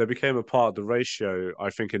then there became a part of the ratio, I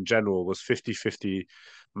think in general, was 50-50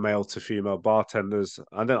 male to female bartenders.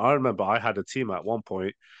 And then I remember I had a team at one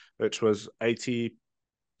point which was 80%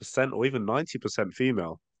 or even 90%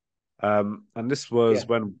 female. And this yeah, was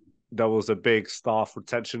when there was a big staff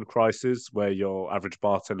retention crisis where your average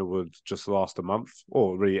bartender would just last a month,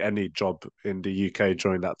 or really any job in the UK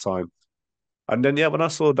during that time. And then, yeah, when I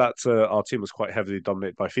saw that our team was quite heavily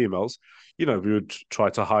dominated by females, we would try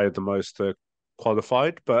to hire the most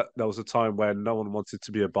qualified, but there was a time when no one wanted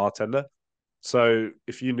to be a bartender. So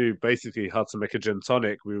if you knew basically how to make a gin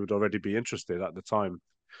tonic, we would already be interested at the time.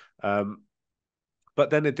 Um,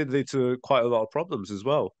 but then it did lead to quite a lot of problems as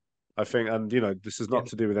well. I think, and this is yeah, not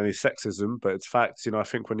to do with any sexism, but it's facts. I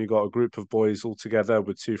think when you got a group of boys all together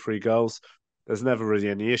with two, three girls, there's never really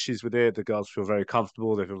any issues with it. The girls feel very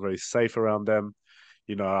comfortable, they feel very safe around them.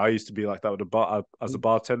 I used to be like that with a bar as a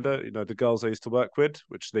bartender. The girls I used to work with,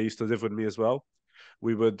 which they used to live with me as well,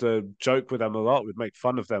 we would joke with them a lot, we'd make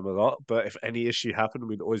fun of them a lot, but if any issue happened,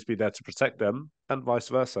 we'd always be there to protect them, and vice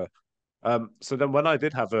versa. So then when I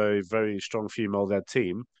did have a very strong female-led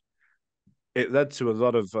team, it led to a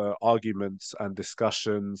lot of arguments and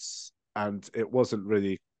discussions, and it wasn't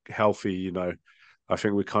really healthy. I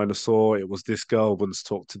think we kind of saw it was this girl wants to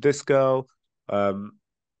talk to this girl.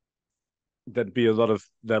 There'd be a lot of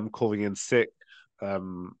them calling in sick.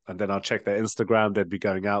 And then I'll check their Instagram, they'd be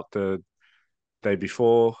going out the day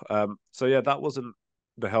before. So yeah, that wasn't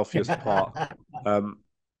the healthiest part. Um,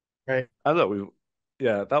 right, and look,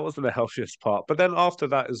 yeah, that wasn't the healthiest part. But then after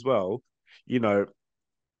that as well, you know,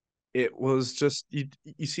 it was just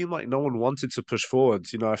you seem like no one wanted to push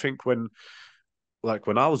forwards. I think when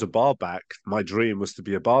I was a bar back, my dream was to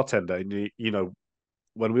be a bartender. And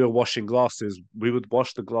when we were washing glasses, we would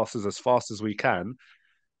wash the glasses as fast as we can,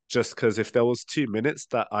 just because if there was 2 minutes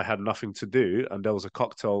that I had nothing to do and there was a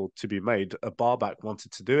cocktail to be made, a barback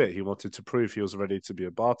wanted to do it. He wanted to prove he was ready to be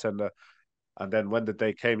a bartender. And then when the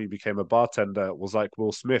day came, he became a bartender. It was like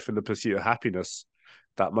Will Smith in The Pursuit of Happiness,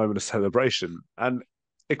 that moment of celebration. And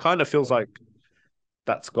it kind of feels like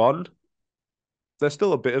that's gone. There's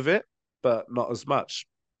still a bit of it, but not as much.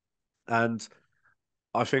 And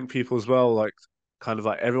I think people as well, like kind of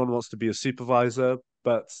like everyone wants to be a supervisor,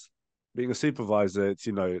 but being a supervisor, it's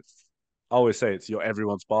I always say it's your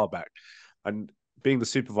everyone's bar back. And being the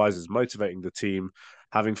supervisors, motivating the team,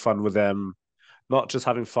 having fun with them, not just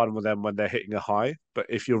having fun with them when they're hitting a high, but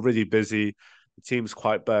if you're really busy, the team's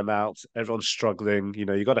quite burnt out, everyone's struggling,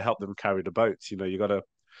 you got to help them carry the boat, you got to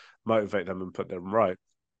motivate them and put them right.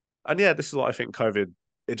 And yeah, this is what I think COVID,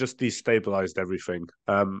 it just destabilized everything.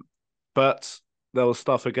 But there was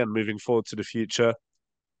stuff again moving forward to the future.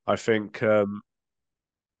 I think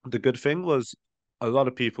the good thing was a lot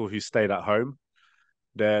of people who stayed at home,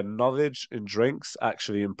 their knowledge in drinks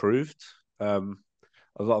actually improved. Um,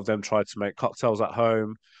 a lot of them tried to make cocktails at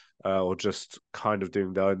home, or just kind of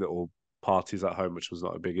doing their own little parties at home, which was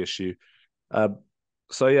not a big issue. Um,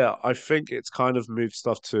 so yeah, I think it's kind of moved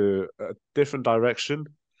stuff to a different direction.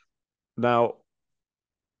 Now,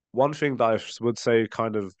 one thing that I would say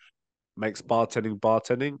kind of makes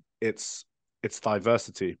bartending, it's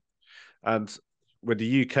diversity. And with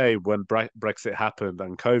the UK, when Brexit happened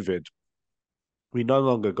and COVID, we no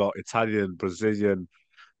longer got Italian, Brazilian,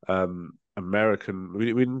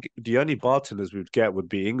 American. The only bartenders we'd get would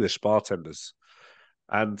be English bartenders,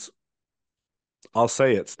 and I'll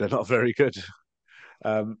say it, they're not very good.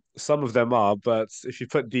 Some of them are, but if you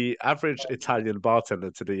put the average Italian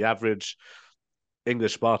bartender to the average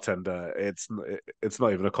English bartender, it's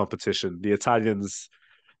not even a competition. The Italians,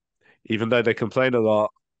 even though they complain a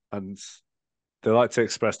lot and they like to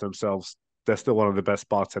express themselves, they're still one of the best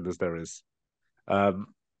bartenders there is. Um,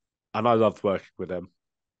 and I loved working with them.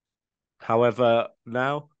 However,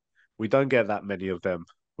 now we don't get that many of them,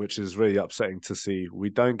 which is really upsetting to see. We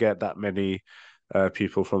don't get that many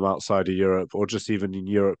people from outside of Europe or just even in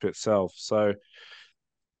Europe itself. So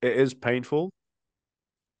it is painful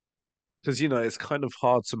because, it's kind of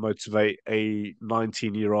hard to motivate a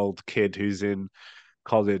 19-year-old kid who's in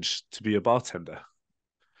college to be a bartender.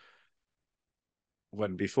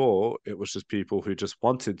 When before it was just people who just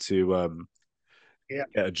wanted to Yeah.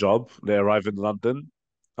 get a job. They arrive in London.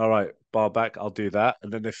 All right, bar back, I'll do that.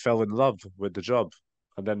 And then they fell in love with the job.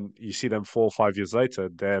 And then you see them 4 or 5 years later,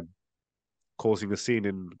 they're causing a scene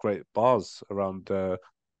in great bars around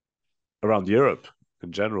Europe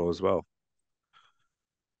in general as well.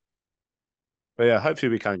 But yeah,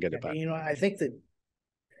 hopefully we can get Yeah. it back. I think that,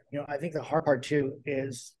 I think the hard part too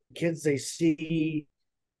is kids, they see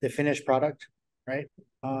the finished product, right?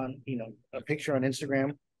 On, a picture on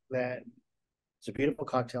Instagram that it's a beautiful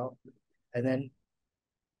cocktail. And then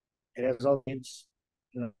it has all these,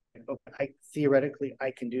 theoretically,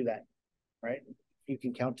 I can do that, right? You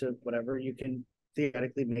can count to whatever, you can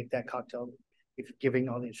theoretically make that cocktail if you're giving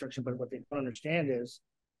all the instruction. But what they don't understand is,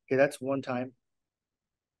 okay, that's one time,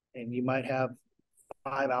 and you might have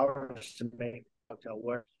 5 hours to make a cocktail.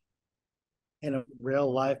 Where in a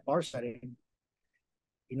real life bar setting,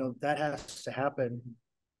 that has to happen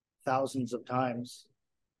thousands of times,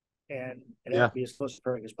 and it has Yeah, to be as close to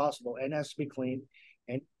perfect as possible, and it has to be clean,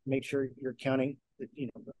 and make sure you're counting.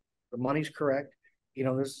 The money's correct.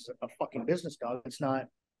 This is a fucking business, dog. It's not.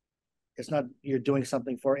 It's not you're doing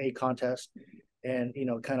something for a contest, and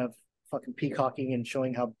kind of fucking peacocking and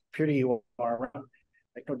showing how pretty you are around.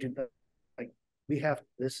 Like, don't do that. Like, we have.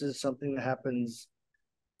 This is something that happens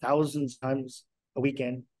thousands of times a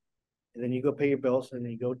weekend, and then you go pay your bills, and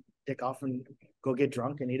then you go dick off and go get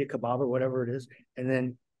drunk and eat a kebab or whatever it is, and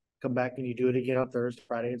then come back and you do it again on Thursday,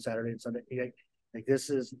 Friday, and Saturday and Sunday. Like this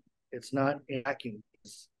is, it's not a vacuum.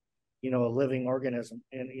 It's, a living organism,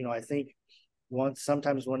 and I think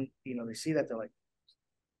sometimes when they see that, they're like,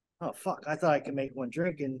 oh fuck, I thought I could make one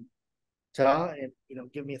drink and ta, and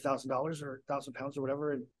give me $1,000 or £1,000 or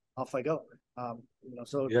whatever, and off I go.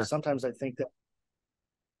 So yeah, sometimes I think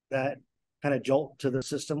that kind of jolt to the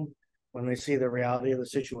system when they see the reality of the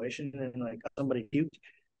situation, and like somebody puked,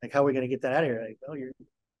 like how are we going to get that out of here? Like, oh, you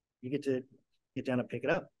get to get down and pick it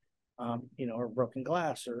up, or broken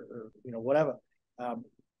glass or whatever.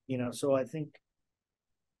 So I think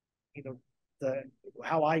the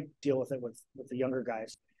how I deal with it with the younger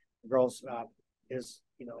guys, the girls, is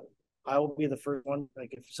I will be the first one. Like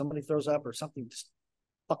if somebody throws up or something just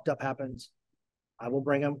fucked up happens, I will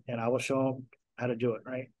bring them and I will show them how to do it.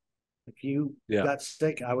 Right. If you yeah, got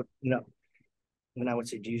sick, I would and I would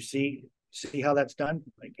say, do you see how that's done?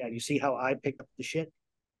 Like, yeah, you see how I pick up the shit?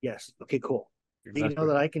 Yes. Okay, cool. You know exactly.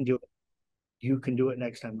 that I can do it. You can do it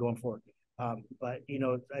next time going forward. But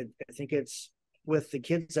I think it's with the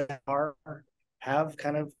kids that have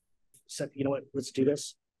kind of said, what, let's do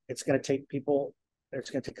this. It's going to take people, it's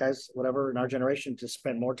going to take guys, whatever, in our generation to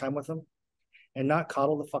spend more time with them and not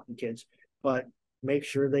coddle the fucking kids, but make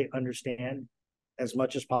sure they understand as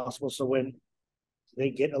much as possible. So when they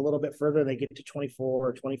get a little bit further, they get to 24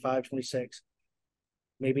 or 25, 26,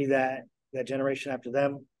 maybe that generation after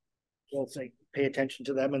them will say, pay attention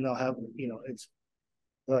to them, and they'll have, it's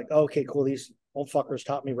They're like, oh, okay, cool. These old fuckers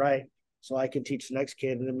taught me right, so I can teach the next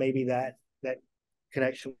kid, and then maybe that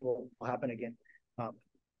connection will happen again. Um,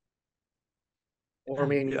 or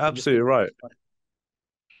maybe You're you can just get absolutely right.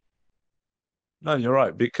 No, you're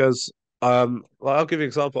right because like I'll give you an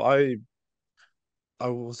example. I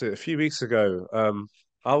was it a few weeks ago.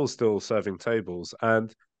 I was still serving tables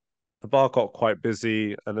and the bar got quite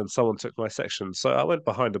busy, and then someone took my section. So I went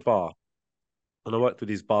behind the bar and I worked with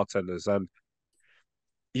these bartenders, and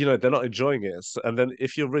they're not enjoying it. And then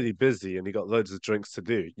if you're really busy and you got loads of drinks to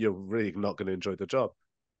do, you're really not going to enjoy the job.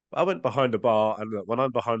 I went behind the bar, and when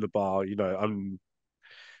I'm behind the bar, I'm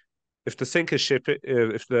if the sinker ship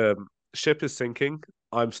if the ship is sinking,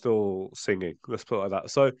 I'm still singing. Let's put it like that.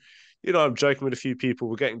 So, I'm joking with a few people.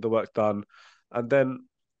 We're getting the work done, and then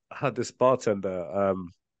I had this bartender,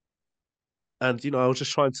 and I was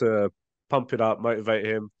just trying to pump it up, motivate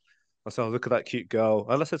him. I said, oh, "Look at that cute girl,"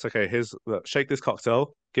 and I said, "Okay, here's look, shake this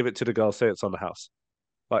cocktail, give it to the girl, say it's on the house."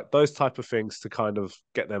 Like those type of things to kind of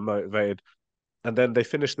get them motivated. And then they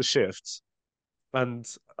finish the shifts, and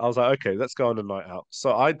I was like, okay, let's go on a night out.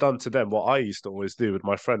 So I done to them what I used to always do with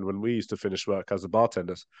my friend when we used to finish work as a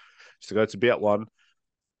bartenders. Used to go to be at 1,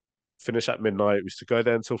 finish at midnight. We used to go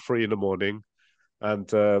there until 3 in the morning. And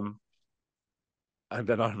then I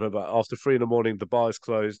remember after 3 in the morning, the bar is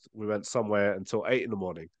closed. We went somewhere until 8 in the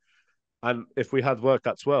morning. And if we had work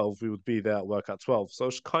at 12, we would be there at work at 12. So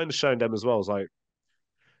it's kind of showing them as well. It's like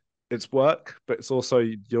it's work, but it's also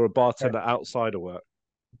you're a Right. bartender outside of work.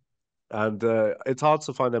 And it's hard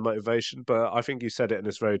to find their motivation, but I think you said it and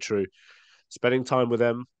it's very true. Spending time with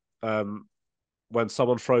them, um, when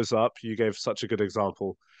someone throws up, you gave such a good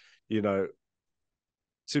example. You know,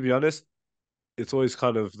 to be honest, it's always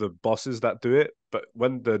kind of the bosses that do it, but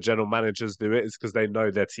when the general managers do it, it's because they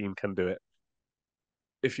know their team can do it.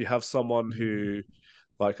 If you have someone who,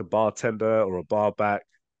 like a bartender or a bar back,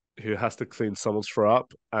 who has to clean someone's throw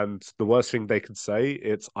up, and the worst thing they could say,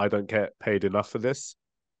 it's I don't get paid enough for this.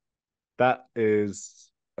 That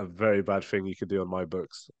is a very bad thing you could do on my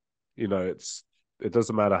books. It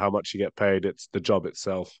doesn't matter how much you get paid, it's the job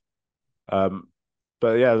itself. Um,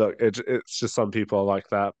 but yeah, look, it's just some people are like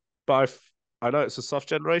that. But I know it's a soft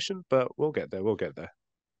generation, but we'll get there. We'll get there.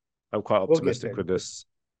 I'm quite We'll get optimistic there. with this.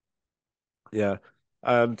 Yeah.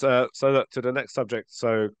 And so look, to the next subject.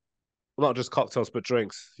 So not just cocktails, but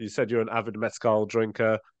drinks. You said you're an avid mezcal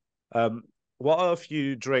drinker. Um, what are a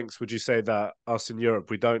few drinks would you say that us in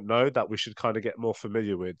Europe we don't know that we should kind of get more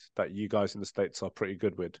familiar with that you guys in the States are pretty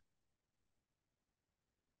good with?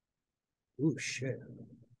 Ooh, shit.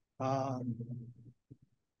 Um,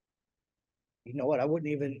 you know what? I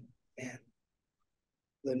wouldn't even. Man,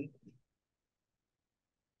 then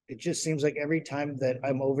it just seems like every time that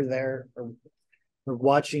I'm over there or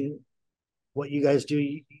watching what you guys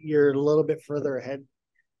do, you're a little bit further ahead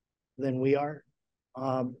than we are.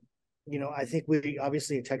 Um, I think we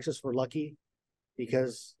obviously in Texas we're lucky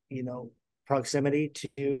because proximity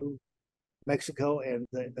to Mexico and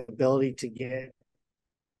the ability to get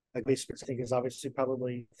a great I think is obviously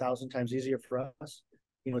probably 1,000 times easier for us.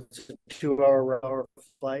 It's a 2 hour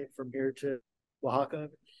flight from here to Oaxaca.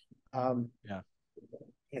 Um, Yeah.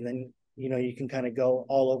 and then you can kind of go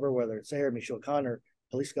all over, whether it's there, Michoacan or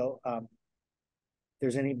Jalisco. If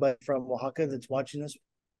there's anybody from Oaxaca that's watching this,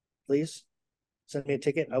 please send me a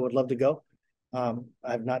ticket. I would love to go.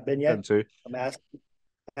 I've not been yet. Tend to. I'm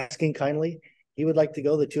asking kindly. He would like to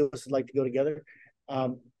go. The two of us would like to go together.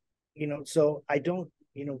 Um, so I don't,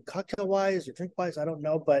 cocktail wise or drink wise, I don't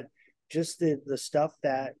know, but just the stuff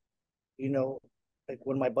that, like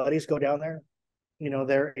when my buddies go down there,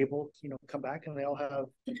 they're able to, come back and they all have,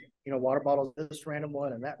 water bottles, this random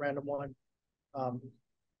one and that random one. Um,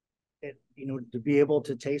 to be able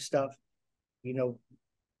to taste stuff, you know,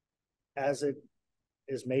 as it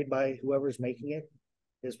is made by whoever's making it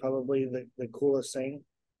is probably the coolest thing,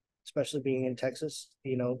 especially being in Texas,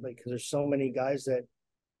 because there's so many guys that,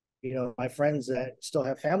 my friends that still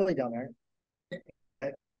have family down there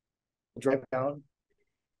that drive down,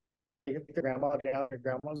 get their grandma down, their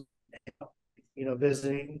grandma's,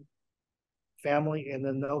 visiting family, and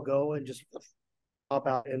then they'll go and just pop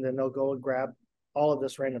out, and then they'll go and grab all of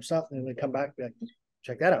this random stuff, and then they come back and be like,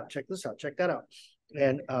 check that out, check this out, check that out.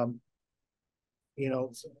 And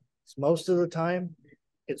it's most of the time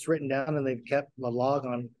it's written down and they've kept a log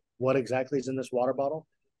on what exactly is in this water bottle.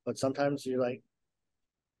 But sometimes you're like,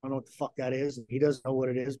 I don't know what the fuck that is. He doesn't know what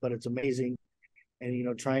it is, but it's amazing.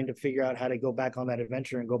 And trying to figure out how to go back on that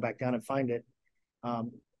adventure and go back down and find it.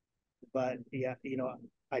 But yeah,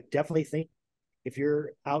 I definitely think if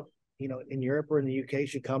you're out, in Europe or in the UK, you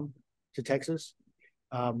should come to Texas.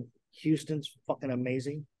 Houston's fucking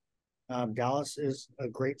amazing. Dallas is a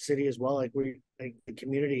great city as well. Like the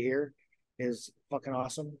community here is fucking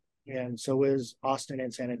awesome, and so is Austin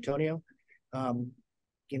and San Antonio. Um,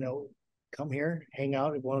 you know, come here, hang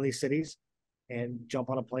out in one of these cities, and jump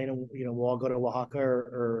on a plane, and we'll all go to Oaxaca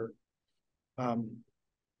or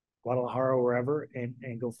Guadalajara or wherever, and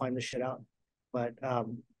go find the shit out. But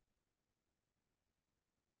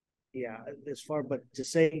yeah, as far but to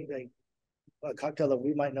say like a cocktail that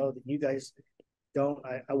we might know that you guys don't,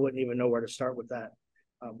 I wouldn't even know where to start with that.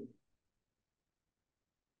 Um,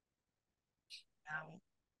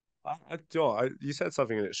 you said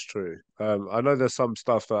something and it's true. I know there's some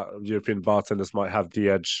stuff that European bartenders might have the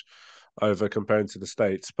edge over comparing to the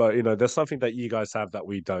States, but there's something that you guys have that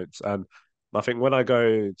we don't. And I think when I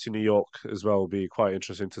go to New York as well, will be quite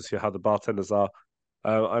interesting to see how the bartenders are.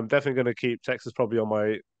 I'm definitely going to keep Texas probably on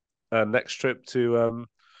my next trip to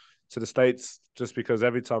the States, just because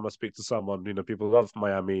every time I speak to someone, people love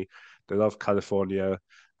Miami, they love California,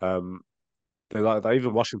 um, they like that.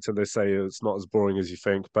 Even Washington, they say it's not as boring as you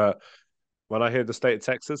think. But when I hear the state of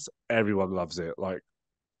Texas, everyone loves it, like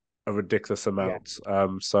a ridiculous yeah,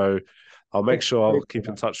 amount. So I'll make it's sure I'll great. keep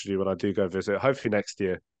in touch with you when I do go visit, hopefully next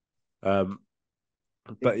year. Um,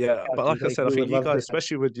 Yeah, but yeah, but like I like said, I we think would you love guys, to.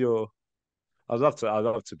 especially with your, I'd love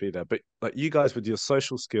to be there. But like you guys with your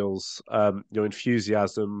social skills, your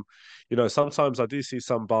enthusiasm, sometimes I do see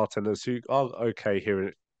some bartenders who are okay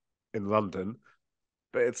here in London,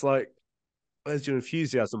 but it's like, where's your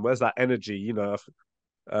enthusiasm? Where's that energy?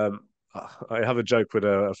 Um, I have a joke with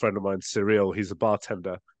a friend of mine, Cyril. He's a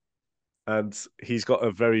bartender, and he's got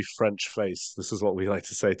a very French face. This is what we like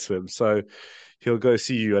to say to him. So he'll go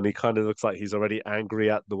see you, and he kind of looks like he's already angry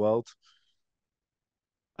at the world.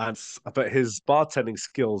 And but his bartending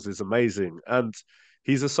skills is amazing, and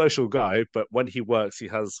he's a social guy. But when he works, he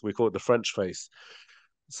has we call it the French face.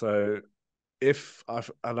 So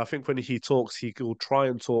I think when he talks, he will try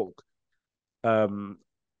and talk um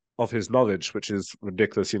of his knowledge, which is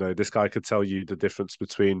ridiculous. This guy could tell you the difference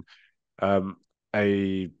between um,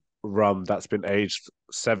 a rum that's been aged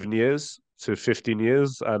 7 years to 15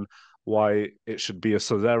 years and why it should be a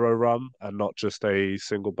Solero rum and not just a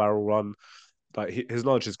single barrel run. Like his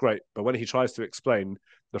knowledge is great, but when he tries to explain,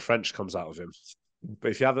 the French comes out of him.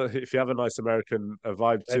 But if you have a nice American vibe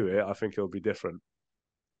Right? to it, I think it'll be different.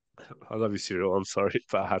 I love you, Cyril. I'm sorry,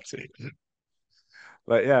 but I had to.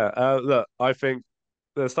 But yeah, look, I think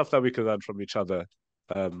there's stuff that we can learn from each other,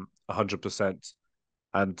 100%.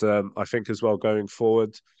 And I think as well going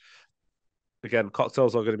forward, again,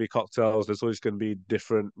 cocktails are going to be cocktails. There's always going to be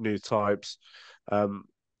different new types. Um,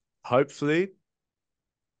 Hopefully,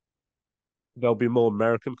 there'll be more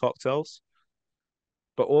American cocktails.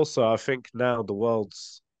 But also, I think now the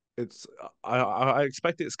world's it's I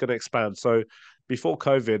expect it's going to expand. So before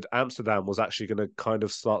COVID, Amsterdam was actually going to kind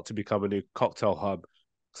of start to become a new cocktail hub.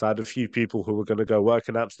 So I had a few people who were going to go work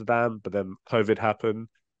in Amsterdam, but then COVID happened.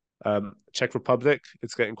 Czech Republic,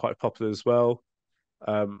 it's getting quite popular as well.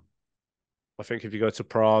 Um, I think if you go to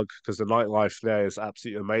Prague, because the nightlife there is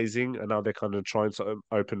absolutely amazing, and now they're kind of trying to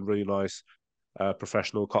open really nice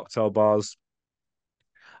professional cocktail bars.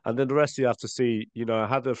 And then the rest you have to see. I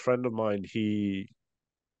had a friend of mine. He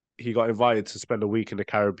got invited to spend a week in the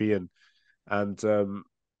Caribbean, and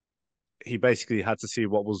he basically had to see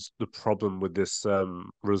what was the problem with this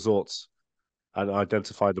resort and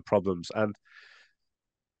identify the problems. And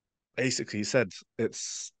basically, he said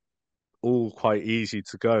it's all quite easy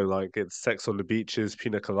to go. Like it's sex on the beaches,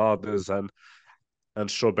 pina coladas,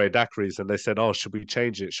 and strawberry daiquiris. And they said, "Oh, should we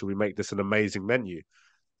change it? Should we make this an amazing menu?"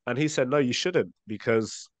 And he said, "No, you shouldn't,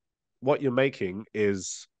 because what you're making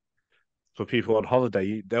is for people on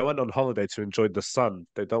holiday. They went on holiday to enjoy the sun.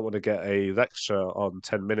 They don't want to get a lecture on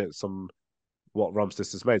 10 minutes on what rum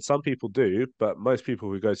this is made. Some people do, but most people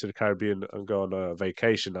who go to the Caribbean and go on a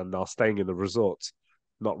vacation and are staying in the resorts,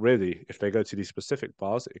 not really. If they go to these specific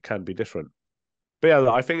bars, it can be different. But yeah,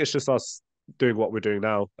 I think it's just us doing what we're doing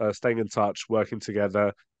now, staying in touch, working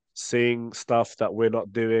together, seeing stuff that we're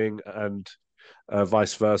not doing, and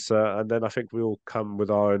vice versa. And then I think we'll come with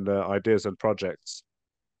our own ideas and projects.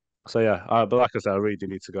 So yeah, but like I said, I really do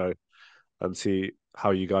need to go and see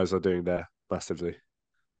how you guys are doing there massively.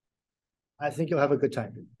 I think you'll have a good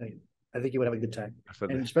time. I think you would have a good time, and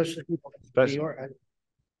Definitely. especially New Especially, York.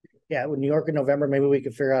 Yeah, with New York in November, maybe we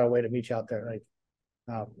could figure out a way to meet you out there. Like,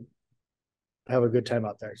 um, have a good time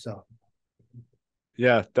out there. So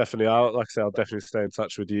yeah, definitely. Like I say, I'll definitely stay in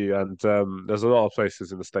touch with you. And there's a lot of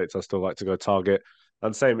places in the States I still like to go target.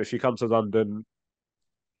 And same, if you come to London,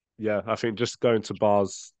 yeah, I think just going to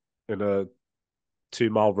bars in a 2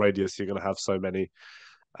 mile radius, you're going to have so many,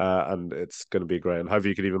 and it's going to be great. And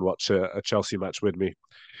hopefully, you can even watch a Chelsea match with me.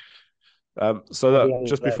 So I'll that be on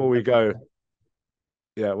just before we go, that.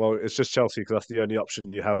 yeah, well, it's just Chelsea because that's the only option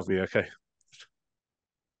you have me. Okay.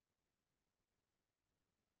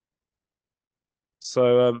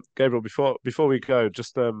 So, Gabriel, before we go,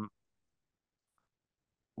 just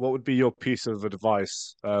what would be your piece of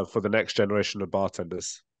advice for the next generation of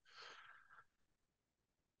bartenders?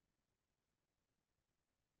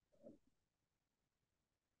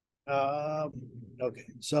 Um, okay,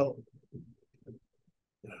 so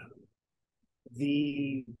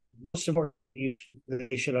the most important thing that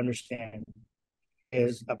they should understand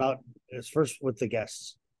is first with the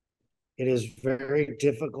guests. It is very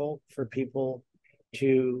difficult for people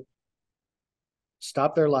to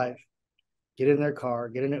stop their life, get in their car,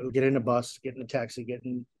 get in a bus, get in a taxi, get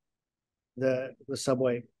in the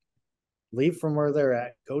subway, leave from where they're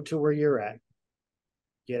at, go to where you're at,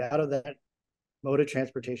 get out of that mode of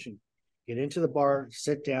transportation, get into the bar,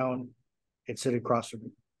 sit down, and sit across from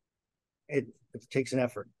you. It takes an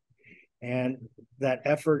effort, and that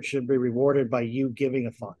effort should be rewarded by you giving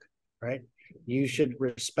a fuck, right? You should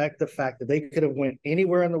respect the fact that they could have went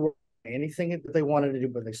anywhere in the world, anything that they wanted to do,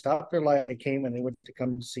 but they stopped their life, they came, and they went to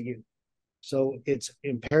come see you. So it's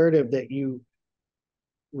imperative that you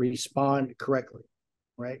respond correctly,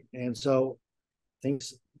 right? And so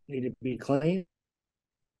things need to be clean.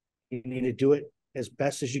 You need to do it as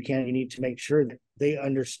best as you can. You need to make sure that they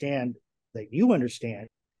understand, that you understand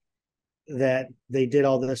that they did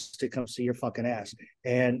all this to come see your fucking ass,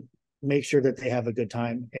 and make sure that they have a good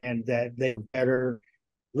time and that they're better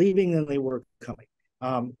leaving than they were coming.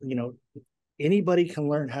 You know, anybody can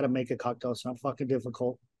learn how to make a cocktail. It's not fucking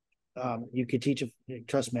difficult. You could teach,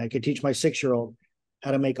 trust me, I could teach my 6-year-old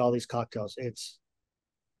how to make all these cocktails. It's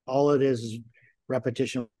all it is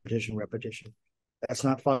repetition, repetition, repetition. That's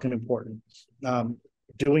not fucking important.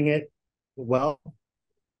 Doing it well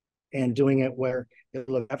and doing it where it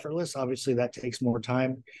looks effortless, obviously that takes more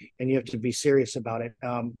time, and you have to be serious about it.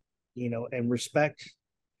 You know, and respect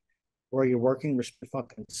where you're working, respect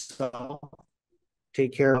fucking self,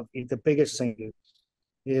 take care of the biggest thing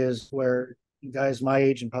is where guys my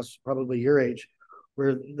age and probably your age,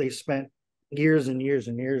 where they spent years and years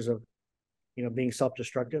and years of, you know, being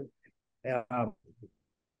self-destructive. Um,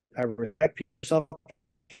 I respect self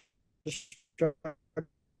destructive.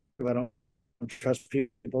 I don't trust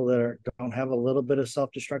people that don't have a little bit of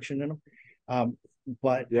self destruction in them.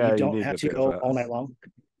 But you Yeah, you don't need have a to bit of go that. all night long.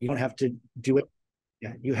 You don't have to do it.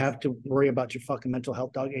 Yeah, you have to worry about your fucking mental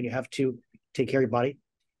health, dog, and you have to take care of your body.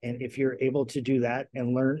 And if you're able to do that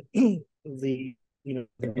and learn the, you know,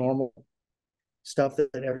 the normal stuff that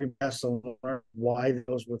everybody has to learn, why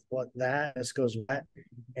goes with what, that this goes with that,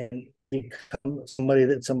 and become somebody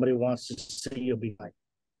that somebody wants to see, you'll be fine.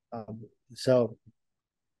 So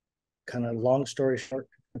kind of long story short,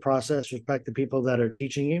 process, respect the people that are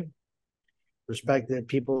teaching you, respect the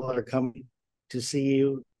people that are coming to see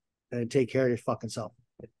you, and take care of your fucking self.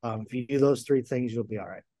 If you do those 3 things, you'll be all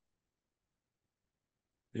right.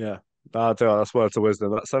 Yeah, no, I do. That's words of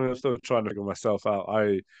wisdom. That's something I'm still trying to figure myself out.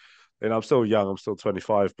 I'm still young. I'm still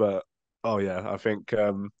 25, but oh yeah, I think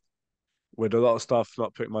with a lot of stuff,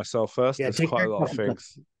 not putting myself first. Yeah, There's take care quite a of lot your of fucking self.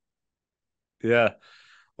 things. Yeah,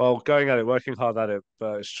 well, going at it, working hard at it,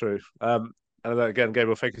 but it's true. And then again,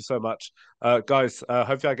 Gabriel, thank you so much, guys.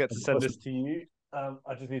 Hopefully, I get to Of send course. this to you.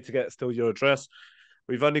 I just need to get still your address.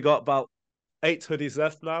 We've only got about 8 hoodies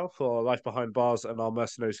left now for Life Behind Bars and our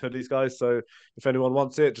Mercenaries hoodies, guys. So if anyone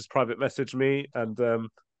wants it, just private message me, and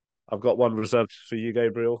I've got one reserved for you,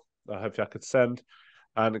 Gabriel. Hopefully, I could send.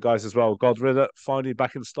 And guys, as well, Godrilla finally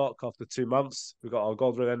back in stock after 2 months. We've got our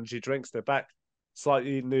Godrilla energy drinks. They're back,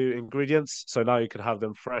 slightly new ingredients, so now you can have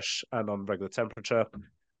them fresh and on regular temperature,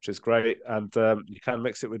 which is great. And you can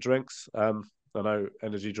mix it with drinks. I know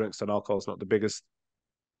energy drinks and alcohol is not the biggest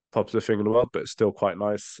popular thing in the world, but it's still quite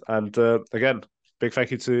nice. And again, big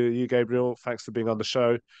thank you to you, Gabriel. Thanks for being on the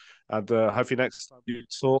show. And hopefully next time you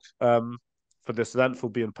talk for this event will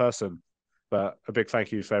be in person. But a big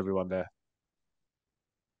thank you for everyone there.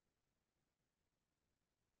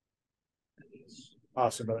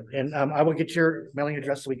 Awesome, brother. And I will get your mailing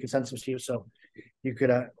address so we can send some to you, so you could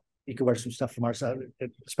uh you could wear some stuff from our side,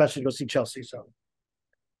 especially go see Chelsea. So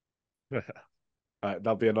All right,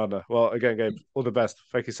 that'll be an honor. Well, again, Gabe, all the best.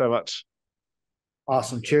 Thank you so much.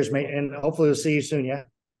 awesome. Cheers, mate. And hopefully we'll see you soon. Yeah.